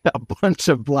a bunch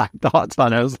of black dots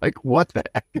on it. I was like, what the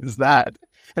heck is that?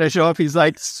 And I show up, he's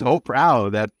like so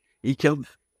proud that he killed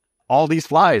all these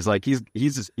flies. Like he's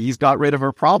got rid of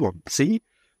our problem. See?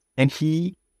 And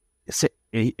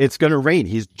it's going to rain.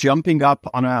 He's jumping up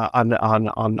on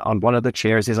one of the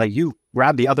chairs. He's like, you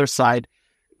grab the other side,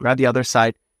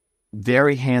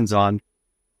 very hands-on,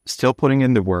 still putting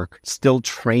in the work, still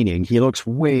training. He looks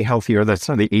way healthier than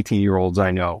some of the 18-year-olds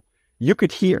I know. You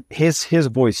could hear his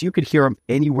voice. You could hear him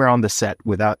anywhere on the set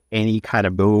without any kind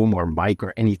of boom or mic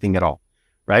or anything at all,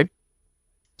 right?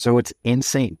 So it's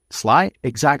insane. Sly,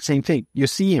 exact same thing. You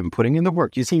see him putting in the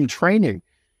work. You see him training.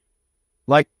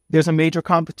 Like there's a major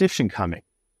competition coming.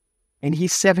 And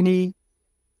he's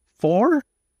 74,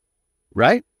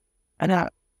 right? And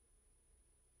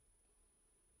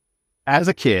as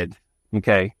a kid,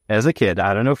 I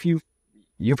don't know if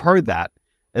you've heard that.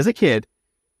 As a kid,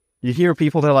 you hear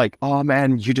people that are like, oh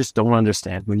man, you just don't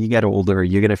understand. When you get older,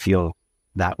 you're going to feel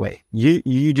that way.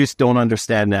 You just don't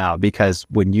understand now because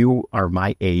when you are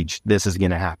my age, this is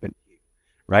going to happen,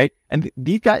 right? And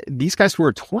these guys who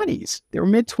are 20s, they were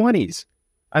mid-20s.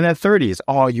 And then 30s,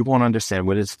 oh, you won't understand.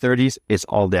 When it's 30s, it's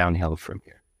all downhill from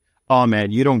here. Oh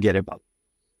man, you don't get it. But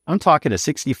I'm talking a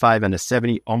 65 and a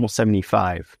 70, almost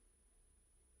 75.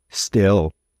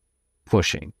 Still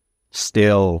pushing,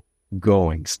 still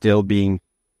going, still being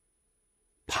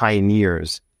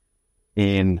pioneers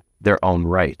in their own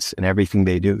rights and everything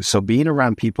they do. So being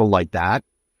around people like that,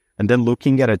 and then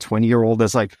looking at a 20-year-old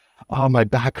that's like, oh, my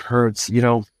back hurts,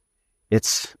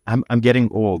 I'm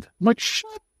getting old. I'm like,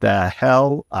 shut the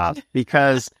hell up,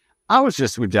 because I was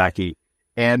just with Jackie,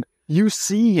 and you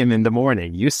see him in the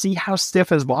morning. You see how stiff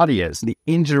his body is, the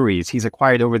injuries he's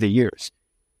acquired over the years.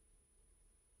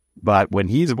 But when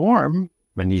he's warm,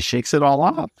 when he shakes it all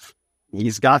off,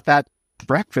 he's got that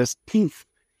breakfast teeth.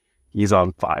 He's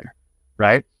on fire,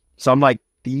 right? So I'm like,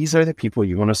 these are the people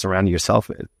you want to surround yourself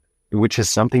with, which is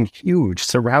something huge.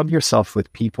 Surround yourself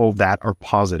with people that are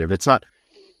positive. It's not,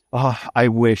 oh, I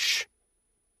wish,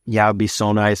 yeah, it'd be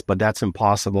so nice, but that's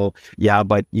impossible. Yeah,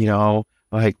 but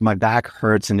like my back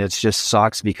hurts and it just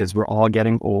sucks because we're all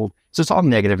getting old. So it's all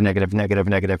negative, negative, negative,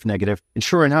 negative, negative. And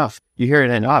sure enough, you hear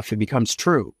it enough, it becomes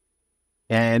true.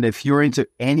 And if you're into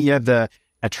any of the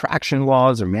attraction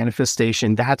laws or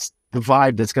manifestation, that's the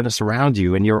vibe that's going to surround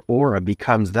you, and your aura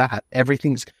becomes that.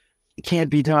 It can't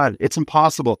be done. It's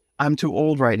impossible. I'm too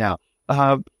old right now.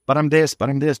 But I'm this, but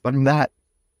I'm this, but I'm that.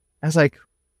 I was like,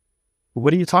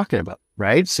 what are you talking about?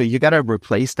 Right? So you got to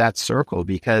replace that circle,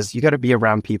 because you got to be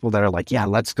around people that are like, yeah,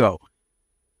 let's go.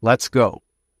 Let's go.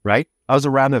 Right? I was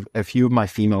around a few of my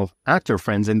female actor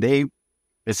friends, and it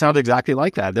sounded exactly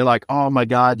like that. They're like, oh my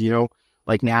God,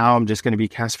 like now I'm just going to be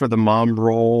cast for the mom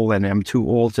role, and I'm too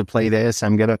old to play this.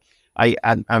 I'm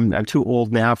too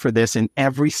old now for this. And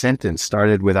every sentence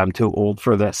started with, I'm too old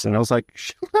for this. And I was like,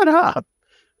 shut up.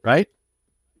 Right?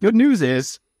 Good news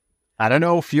is, I don't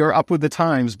know if you're up with the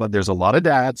times, but there's a lot of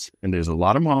dads and there's a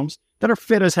lot of moms that are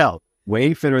fit as hell,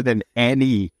 way fitter than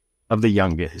any of the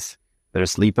youngest that are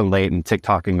sleeping late and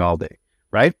TikToking all day.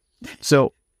 Right?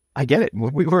 So I get it.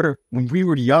 When we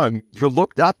were young, you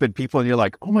looked up at people and you're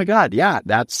like, oh my God, yeah,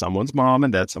 that's someone's mom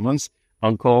and that's someone's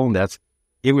uncle.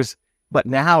 And but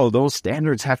now those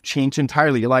standards have changed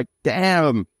entirely. You're like,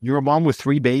 damn, you're a mom with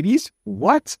 3 babies?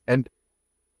 What? And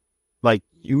like,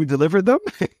 you delivered them?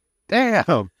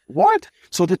 Damn, what?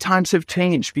 So the times have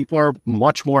changed. People are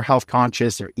much more health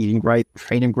conscious. They're eating right,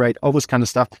 training right, all this kind of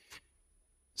stuff.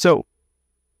 So,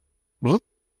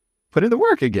 put in the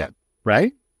work again,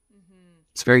 right?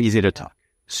 It's very easy to talk.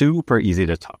 Super easy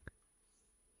to talk.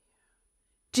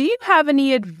 Do you have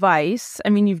any advice? I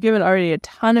mean, you've given already a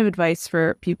ton of advice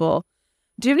for people.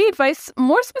 Do you have any advice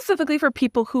more specifically for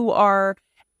people who are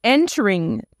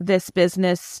entering this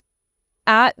business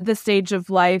at the stage of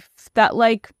life that,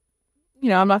 like,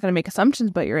 I'm not going to make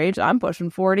assumptions about your age. I'm pushing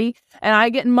 40 and I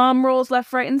get mom roles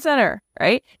left, right, and center,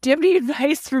 right? Do you have any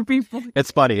advice for people?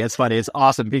 It's funny. It's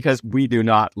awesome because we do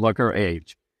not look our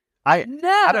age. I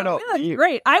don't know.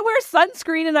 Great. I wear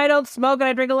sunscreen and I don't smoke and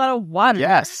I drink a lot of water.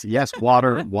 Yes.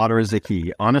 Water is the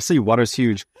key. Honestly, water's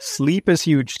huge. Sleep is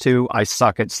huge too. I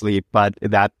suck at sleep, but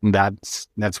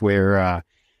that's where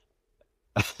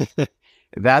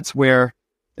that's where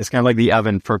it's kind of like the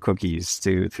oven for cookies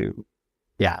to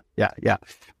yeah.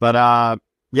 But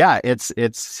it's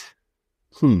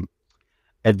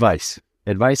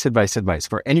advice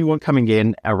for anyone coming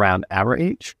in around our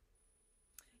age.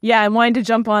 Yeah, I'm wanting to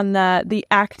jump on the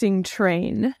acting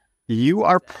train. You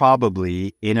are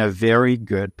probably in a very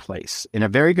good place, in a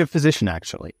very good position,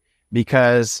 actually,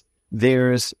 because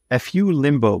there's a few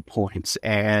limbo points,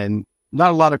 and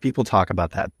not a lot of people talk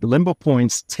about that. The limbo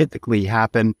points typically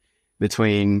happen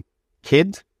between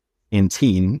kid and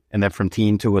teen, and then from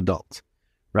teen to adult,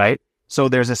 right? So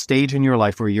there's a stage in your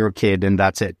life where you're a kid and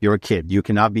that's it. You're a kid. You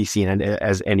cannot be seen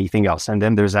as anything else. And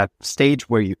then there's that stage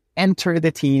where you enter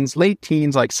the teens, late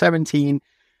teens, like 17,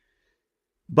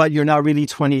 but you're not really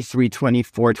 23,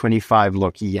 24, 25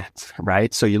 look yet,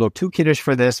 right? So you look too kiddish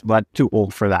for this, but too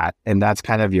old for that. And that's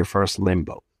kind of your first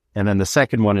limbo. And then the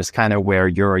second one is kind of where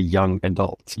you're a young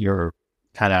adult. You're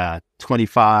kind of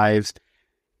 25s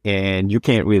and you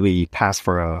can't really pass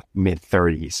for a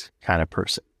mid-30s kind of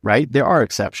person, right? There are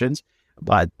exceptions.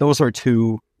 But those are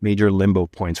 2 major limbo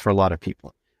points for a lot of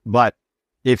people. But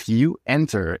if you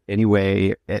enter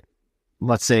anyway,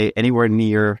 let's say anywhere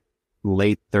near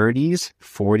late 30s,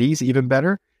 40s, even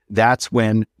better, that's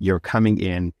when you're coming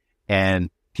in and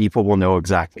people will know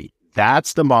exactly.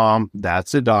 That's the mom,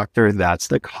 that's the doctor, that's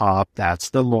the cop,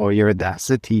 that's the lawyer, that's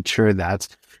the teacher, that's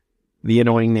the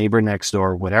annoying neighbor next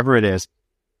door, whatever it is.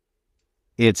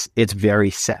 It's very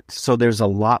set. So there's a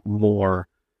lot more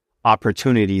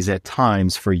opportunities at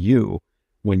times for you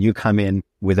when you come in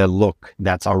with a look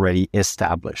that's already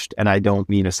established. And I don't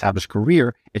mean established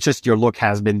career. It's just your look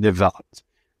has been developed,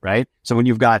 right? So when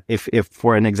you've got, if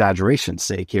for an exaggeration's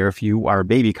sake here, if you are a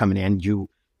baby coming in, you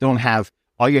don't have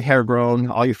all your hair grown,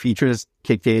 all your features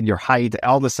kicked in, your height,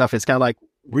 all this stuff. It's kind of like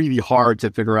really hard to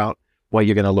figure out what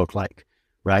you're going to look like.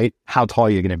 right? How tall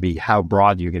you're going to be, how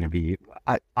broad you're going to be.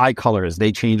 Eye colors,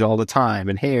 they change all the time,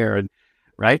 and hair, and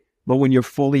right? But when you're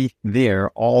fully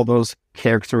there, all those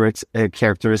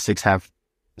characteristics have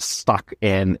stuck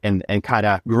and kind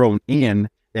of grown in.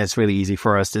 It's really easy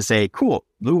for us to say, cool,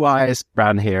 blue eyes,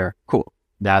 brown hair, cool.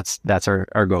 That's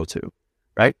our go-to,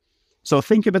 right? So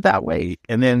think of it that way,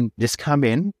 and then just come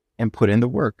in and put in the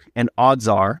work. And odds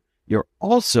are you're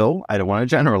also, I don't want to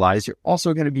generalize, you're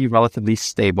also going to be relatively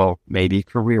stable, maybe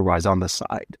career-wise on the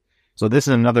side. So this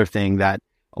is another thing that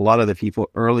a lot of the people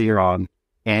earlier on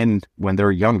and when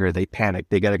they're younger, they panic.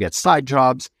 They got to get side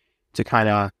jobs to kind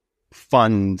of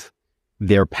fund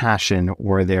their passion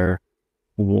or their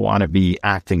wannabe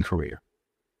acting career.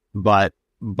 But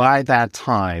by that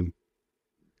time,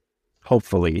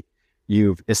 hopefully,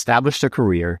 you've established a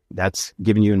career that's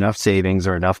given you enough savings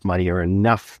or enough money or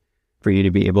enough for you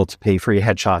to be able to pay for your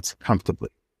headshots comfortably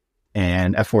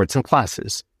and afford some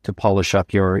classes to polish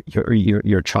up your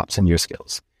chops and your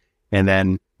skills. And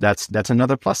then that's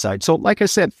another plus side. So like I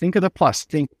said, think of the plus.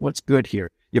 Think what's good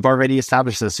here. You've already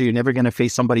established this, so you're never going to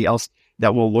face somebody else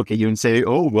that will look at you and say,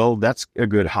 oh, well, that's a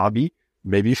good hobby.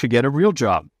 Maybe you should get a real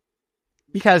job.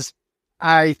 Because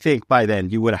I think by then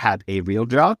you would have had a real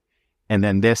job. And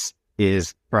then this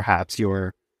is perhaps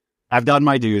I've done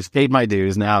my dues, paid my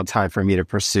dues. Now time for me to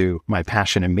pursue my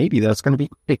passion. And maybe that's going to be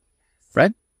big,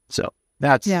 right? So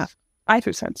that's... Yeah, I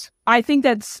think sense. I think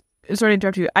that's... Sorry to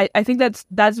interrupt you. I think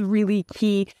that's really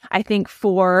key. I think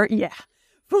for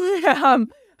how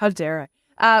dare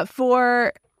I?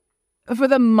 For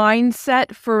the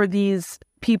mindset for these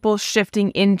people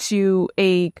shifting into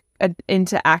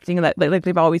into acting that like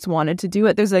they've always wanted to do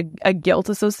it. There's a guilt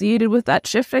associated with that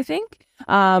shift, I think.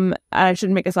 I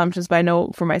shouldn't make assumptions, but I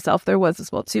know for myself there was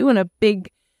as well too. And a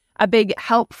big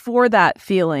help for that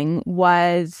feeling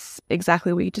was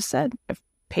exactly what you just said. I've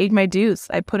paid my dues.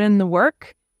 I put in the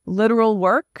work, literal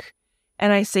work,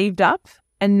 and I saved up.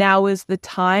 And now is the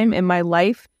time in my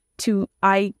life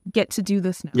I get to do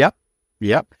this now.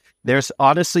 Yep. There's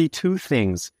honestly two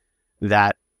things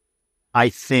that I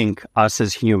think us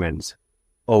as humans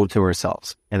owe to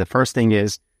ourselves. And the first thing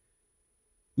is,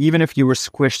 even if you were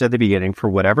squished at the beginning for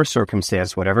whatever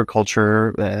circumstance, whatever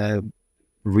culture,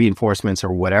 reinforcements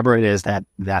or whatever it is that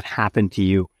happened to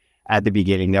you at the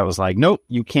beginning that was like, nope,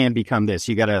 you can't become this.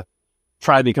 You got to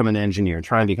try to become an engineer,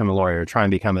 try and become a lawyer, try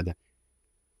and become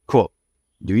cool.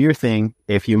 Do your thing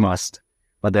if you must.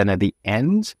 But then at the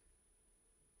end,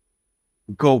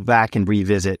 go back and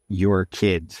revisit your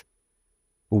kid.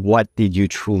 What did you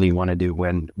truly want to do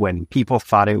when people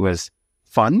thought it was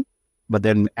fun? But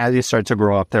then as you start to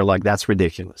grow up, they're like, that's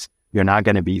ridiculous. You're not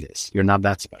going to be this. You're not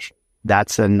that special.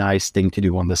 That's a nice thing to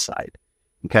do on the side.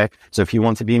 Okay. So if you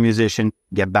want to be a musician,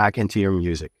 get back into your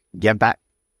music.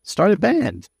 Start a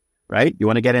band, right? You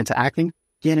want to get into acting?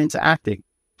 Get into acting.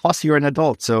 Plus you're an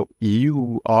adult. So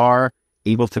you are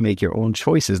able to make your own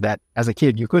choices that as a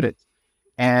kid you couldn't.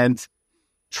 And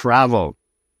travel.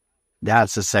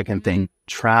 That's the second thing.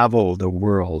 Travel the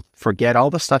world. Forget all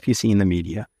the stuff you see in the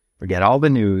media. Forget all the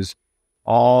news,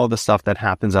 all the stuff that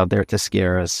happens out there to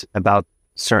scare us about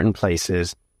certain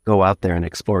places. Go out there and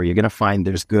explore. You're going to find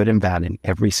there's good and bad in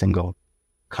every single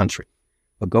country.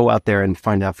 But go out there and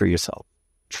find out for yourself.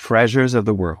 Treasures of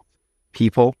the world.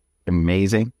 People,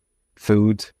 amazing.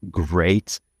 Food,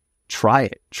 great. Try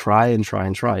it. Try and try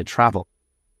and try. Travel.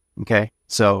 Okay?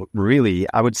 So really,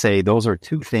 I would say those are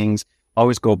two things.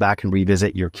 Always go back and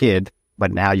revisit your kid,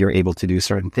 but now you're able to do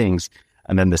certain things.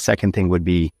 And then the second thing would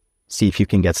be see if you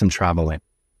can get some travel in.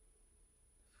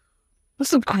 That's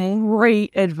some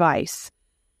great advice.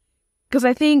 Because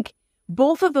I think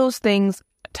both of those things,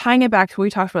 tying it back to what we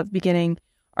talked about at the beginning,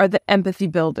 are the empathy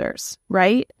builders,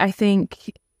 right? I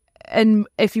think, and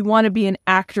if you want to be an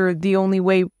actor, the only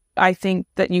way I think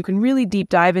that you can really deep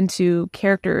dive into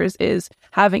characters is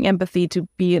having empathy to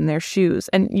be in their shoes.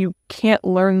 And you can't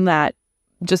learn that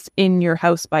just in your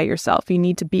house by yourself. You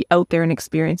need to be out there and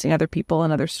experiencing other people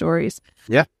and other stories.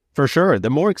 Yeah, for sure. The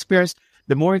more experience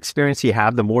you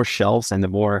have, the more shelves and the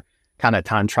more kind of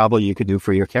time travel you could do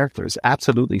for your characters.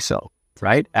 Absolutely so,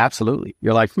 right? Absolutely.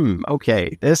 You're like,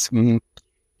 okay,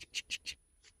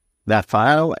 that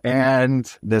file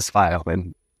and this file,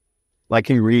 and like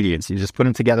ingredients, you just put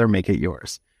them together, make it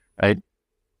yours, right?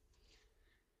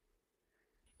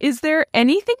 Is there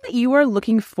anything that you are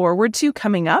looking forward to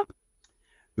coming up?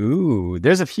 Ooh,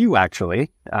 there's a few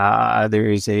actually.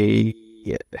 There's a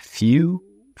few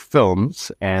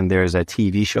films and there's a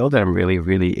TV show that I'm really,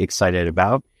 really excited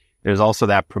about. There's also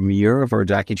that premiere of our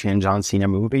Jackie Chan John Cena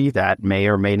movie that may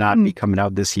or may not be coming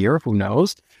out this year. Who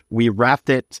knows? We wrapped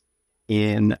it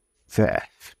in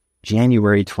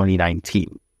January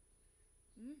 2019.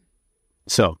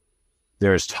 So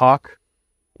there's talk.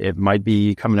 It might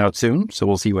be coming out soon, so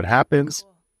we'll see what happens.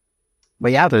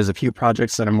 But yeah, there's a few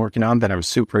projects that I'm working on that I'm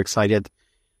super excited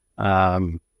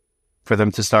for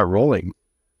them to start rolling,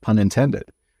 pun intended,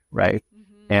 right?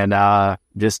 And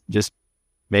just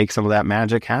make some of that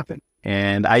magic happen.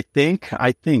 And I think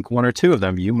one or two of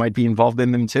them, you might be involved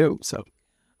in them too. So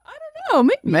I don't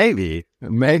know, maybe.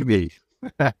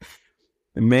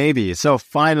 Maybe. So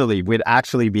finally, we'd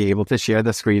actually be able to share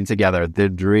the screen together. The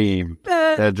dream.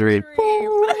 The dream.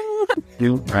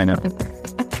 Right now.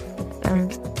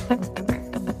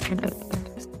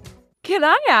 Can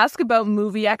I ask about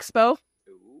Movie Expo?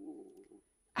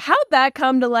 How'd that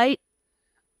come to light?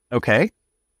 Okay.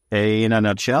 In a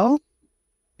nutshell,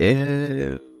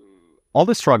 all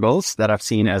the struggles that I've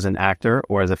seen as an actor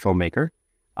or as a filmmaker,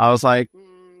 I was like,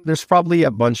 there's probably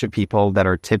a bunch of people that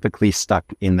are typically stuck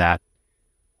in that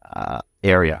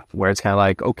area where it's kind of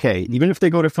like, okay, even if they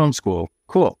go to film school,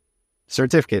 cool,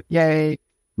 certificate, yay,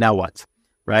 now what,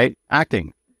 right?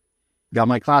 Acting, got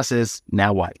my classes,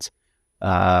 now what?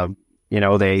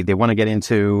 They want to get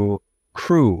into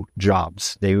crew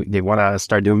jobs. They want to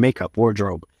start doing makeup,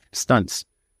 wardrobe, stunts,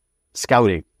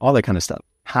 scouting, all that kind of stuff.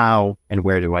 How and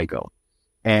where do I go?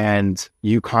 And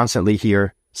you constantly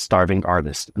hear starving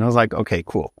artist. And I was like, okay,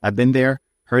 cool. I've been there,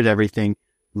 heard everything,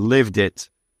 lived it.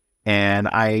 And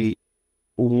I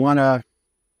want to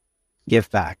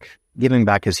give back. Giving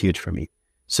back is huge for me.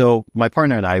 So my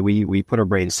partner and I, we put our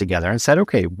brains together and said,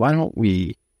 okay, why don't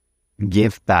we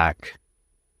give back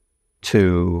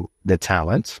to the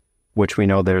talent, which we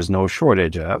know there's no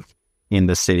shortage of in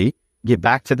the city, give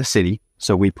back to the city.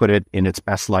 So we put it in its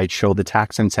best light, show the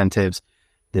tax incentives,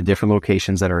 the different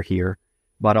locations that are here,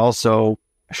 but also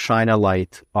shine a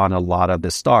light on a lot of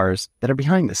the stars that are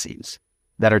behind the scenes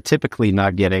that are typically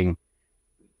not getting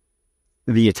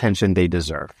the attention they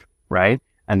deserve, right?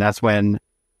 And that's when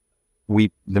the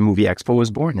Movie Expo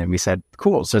was born. And we said,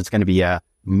 cool, so it's going to be a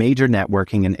major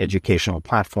networking and educational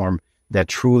platform that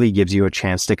truly gives you a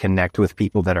chance to connect with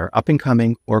people that are up and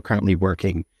coming or currently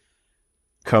working,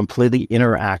 completely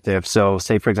interactive. So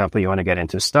say, for example, you want to get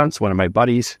into stunts. One of my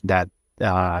buddies that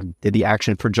did the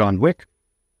action for John Wick,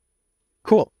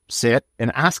 cool, sit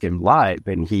and ask him live.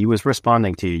 And he was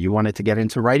responding to you. You wanted to get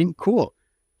into writing? Cool.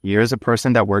 Here's a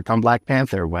person that worked on Black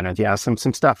Panther. Why don't you ask them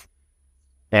some stuff?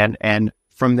 And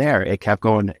from there, it kept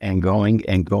going and going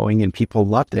and going, and people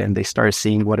loved it, and they started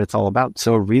seeing what it's all about.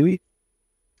 So really,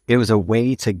 it was a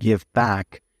way to give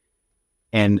back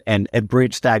and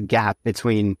bridge that gap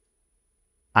between,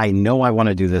 I know I want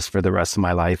to do this for the rest of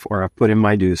my life, or I've put in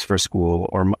my dues for school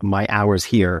or my hours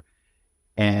here,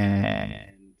 and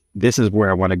this is where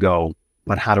I want to go,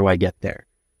 but how do I get there?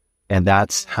 And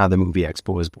that's how the Movie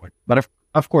Expo was born. But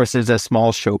of course, there's a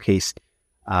small showcase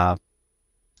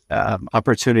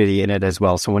opportunity in it as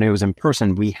well. So when it was in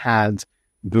person, we had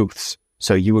booths.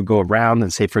 So you would go around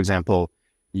and say, for example,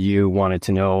 you wanted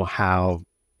to know how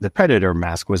the Predator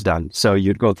mask was done. So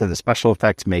you'd go to the special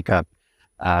effects makeup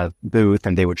booth,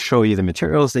 and they would show you the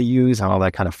materials they use and all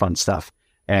that kind of fun stuff.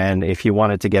 And if you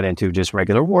wanted to get into just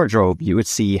regular wardrobe, you would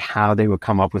see how they would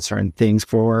come up with certain things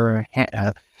for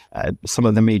some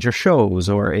of the major shows.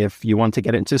 Or if you want to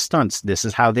get into stunts, this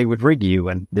is how they would rig you,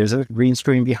 and there's a green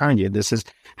screen behind you. This is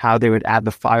how they would add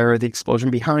the fire or the explosion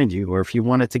behind you. Or if you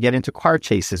wanted to get into car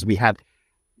chases, we had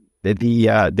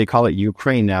they call it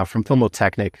Ukraine now from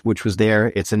Filmotechnic, which was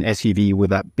there. It's an SUV with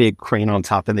that big crane on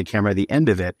top and the camera at the end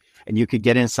of it. And you could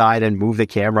get inside and move the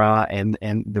camera and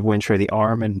the winch or the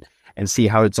arm and see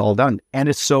how it's all done. And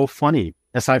it's so funny.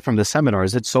 Aside from the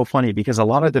seminars, it's so funny because a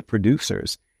lot of the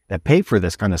producers that pay for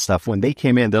this kind of stuff, when they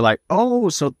came in, they're like, oh,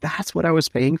 so that's what I was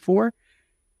paying for?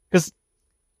 Because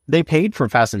they paid for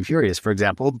Fast and Furious, for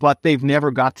example, but they've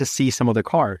never got to see some of the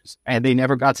cars, and they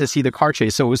never got to see the car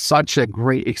chase. So it was such a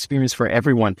great experience for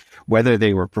everyone, whether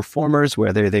they were performers,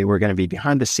 whether they were going to be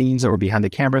behind the scenes or behind the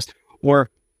cameras, or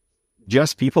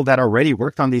just people that already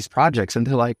worked on these projects. And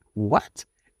they're like, what?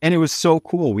 And it was so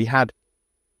cool.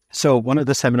 So one of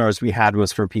the seminars we had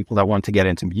was for people that want to get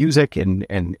into music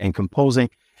and composing.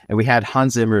 And we had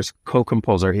Hans Zimmer's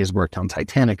co-composer. He's worked on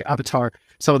Titanic, Avatar.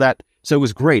 So it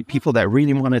was great. People that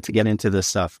really wanted to get into this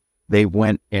stuff, they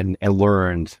went and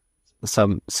learned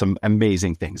some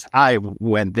amazing things. I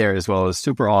went there as well. It was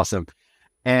super awesome.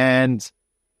 And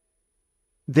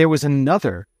there was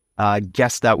another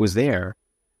guest that was there.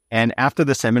 And after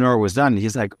the seminar was done,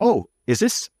 he's like, oh,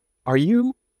 are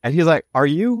you? And he's like, are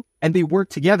you? And they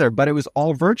worked together, but it was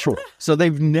all virtual. So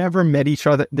they've never met each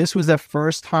other. This was the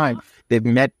first time they've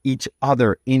met each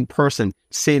other in person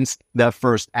since the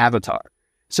first Avatar.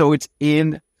 So it's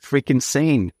freaking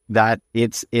insane that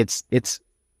it's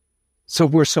So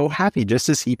we're so happy just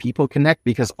to see people connect,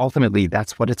 because ultimately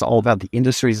that's what it's all about. The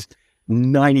industry's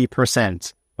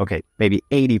 90%, okay, maybe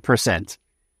 80%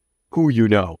 who you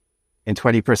know, and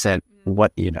 20%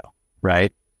 what you know,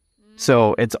 right?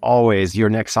 So it's always your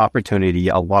next opportunity.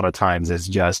 A lot of times is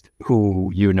just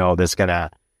who you know that's going to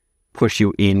push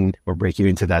you in or break you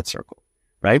into that circle,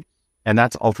 right? And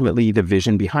that's ultimately the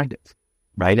vision behind it,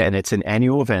 right? And it's an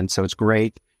annual event, so it's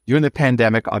great. During the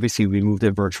pandemic, obviously, we moved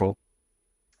it virtual,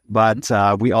 but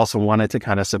we also wanted to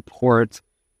kind of support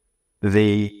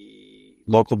the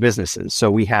local businesses.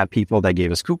 So we had people that gave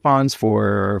us coupons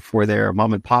for their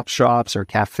mom and pop shops or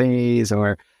cafes,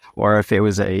 or if it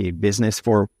was a business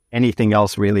for anything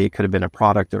else, really, it could have been a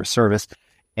product or a service.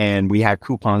 And we had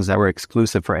coupons that were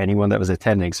exclusive for anyone that was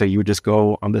attending. So you would just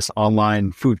go on this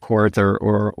online food court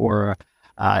or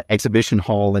exhibition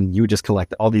hall, and you would just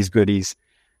collect all these goodies,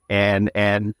 and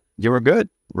you were good,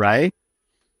 right?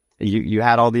 You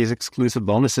had all these exclusive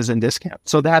bonuses and discounts.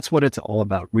 So that's what it's all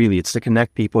about, really. It's to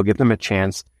connect people, give them a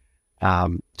chance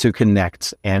to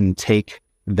connect and take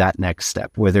that next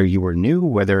step, whether you were new,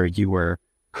 whether you were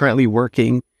currently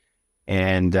working,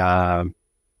 and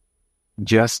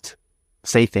just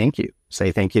say thank you.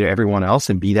 Say thank you to everyone else,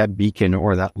 and be that beacon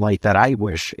or that light that I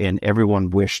wish and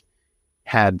everyone wished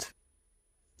had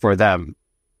for them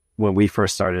when we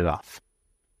first started off.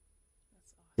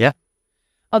 Yeah.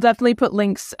 I'll definitely put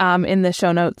links in the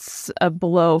show notes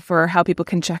below for how people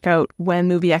can check out when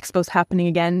Movie Expo's happening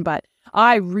again. But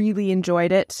I really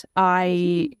enjoyed it.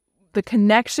 The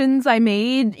connections I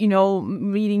made,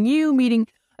 meeting you, meeting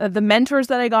the mentors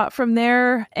that I got from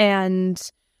there. And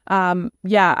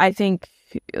I think,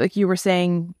 like you were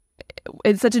saying,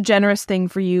 it's such a generous thing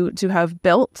for you to have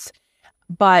built.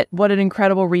 But what an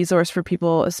incredible resource for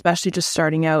people, especially just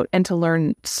starting out, and to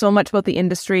learn so much about the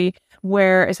industry,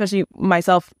 where especially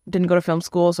myself didn't go to film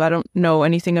school, so I don't know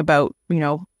anything about,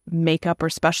 makeup or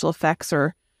special effects,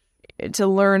 or to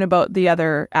learn about the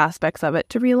other aspects of it,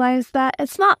 to realize that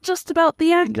it's not just about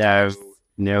the actors.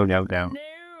 No.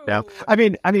 I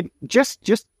mean,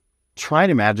 just try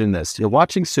and imagine this. You're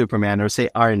watching Superman or say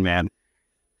Iron Man,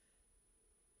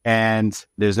 and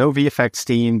there's no VFX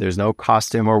team, there's no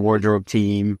costume or wardrobe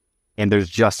team, and there's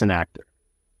just an actor.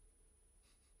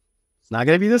 It's not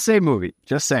going to be the same movie.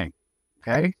 Just saying.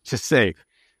 Okay? Just saying.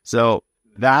 So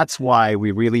that's why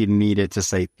we really needed to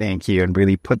say thank you and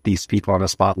really put these people on a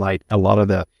spotlight, a lot of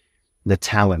the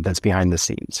talent that's behind the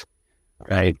scenes.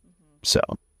 Right? So,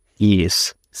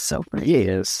 yes. So great.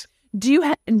 Yes. Do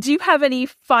you have any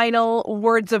final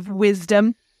words of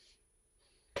wisdom?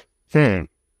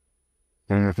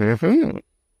 We're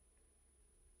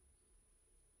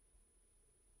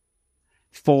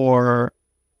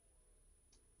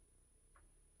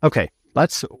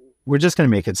just going to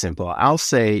make it simple. I'll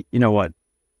say, you know what?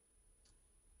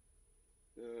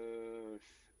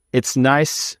 It's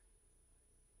nice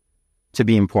to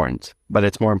be important, but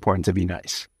it's more important to be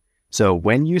nice. So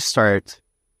when you start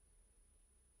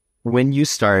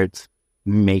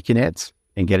making it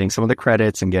and getting some of the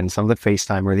credits and getting some of the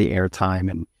FaceTime or the airtime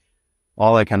and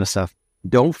all that kind of stuff,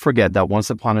 don't forget that once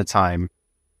upon a time,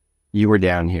 you were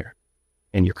down here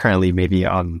and you're currently maybe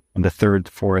on the third,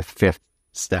 fourth, fifth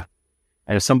step.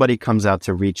 And if somebody comes out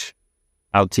to reach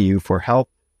out to you for help,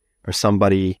 or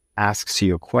somebody asks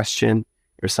you a question,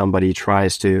 or somebody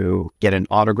tries to get an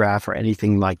autograph or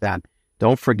anything like that,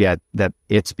 don't forget that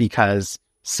it's because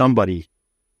somebody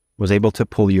was able to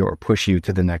pull you or push you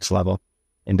to the next level.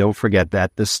 And don't forget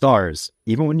that the stars,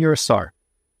 even when you're a star,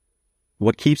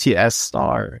 what keeps you as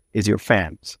star is your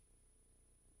fans.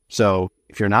 So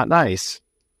if you're not nice,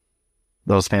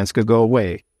 those fans could go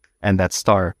away and that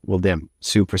star will dim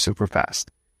super, super fast.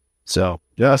 So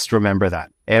just remember that.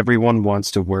 Everyone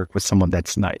wants to work with someone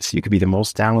that's nice. You could be the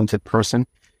most talented person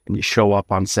and you show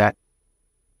up on set,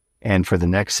 and for the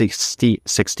next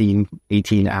 16,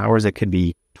 18 hours, it could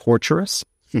be torturous.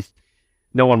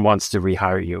 No one wants to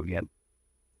rehire you again.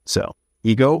 So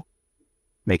ego,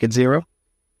 make it zero.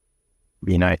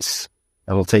 Be nice.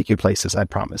 That'll take you places, I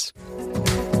promise.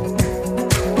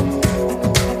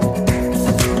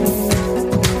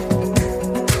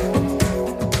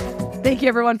 Thank you,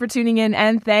 everyone, for tuning in.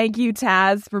 And thank you,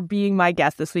 Taz, for being my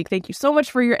guest this week. Thank you so much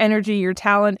for your energy, your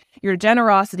talent, your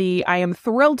generosity. I am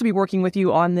thrilled to be working with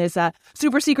you on this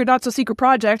super secret, not so secret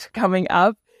project coming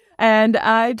up. And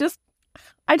I just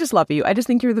love you. I just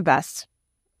think you're the best.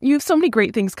 You have so many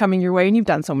great things coming your way, and you've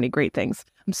done so many great things.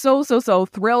 I'm so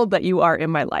thrilled that you are in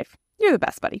my life. You're the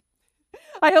best, buddy.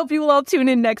 I hope you will all tune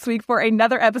in next week for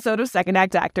another episode of Second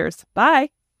Act Actors. Bye.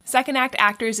 Second Act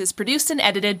Actors is produced and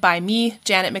edited by me,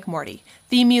 Janet McMorty.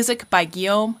 Theme music by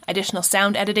Guillaume, additional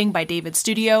sound editing by David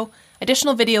Studio,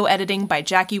 additional video editing by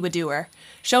Jackie Wadoer,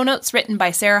 show notes written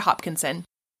by Sarah Hopkinson.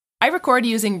 I record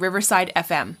using Riverside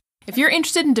FM. If you're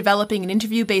interested in developing an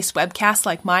interview-based webcast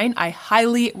like mine, I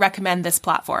highly recommend this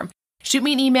platform. Shoot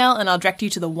me an email and I'll direct you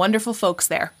to the wonderful folks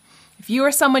there. If you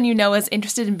or someone you know is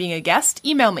interested in being a guest,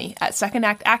 email me at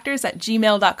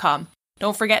secondactactors@gmail.com.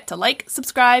 Don't forget to like,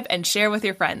 subscribe, and share with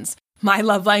your friends. My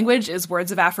love language is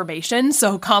words of affirmation,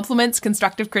 so compliments,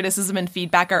 constructive criticism, and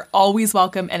feedback are always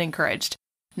welcome and encouraged.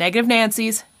 Negative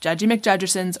Nancys, Judgy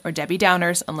McJudgersons, or Debbie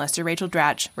Downers, unless you're Rachel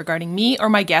Dratch, regarding me or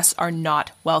my guests are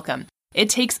not welcome. It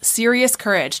takes serious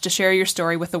courage to share your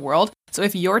story with the world, so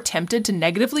if you're tempted to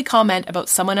negatively comment about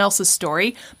someone else's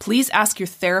story, please ask your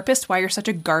therapist why you're such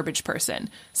a garbage person.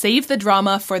 Save the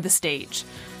drama for the stage.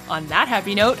 On that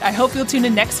happy note, I hope you'll tune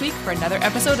in next week for another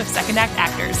episode of Second Act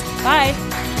Actors. Bye!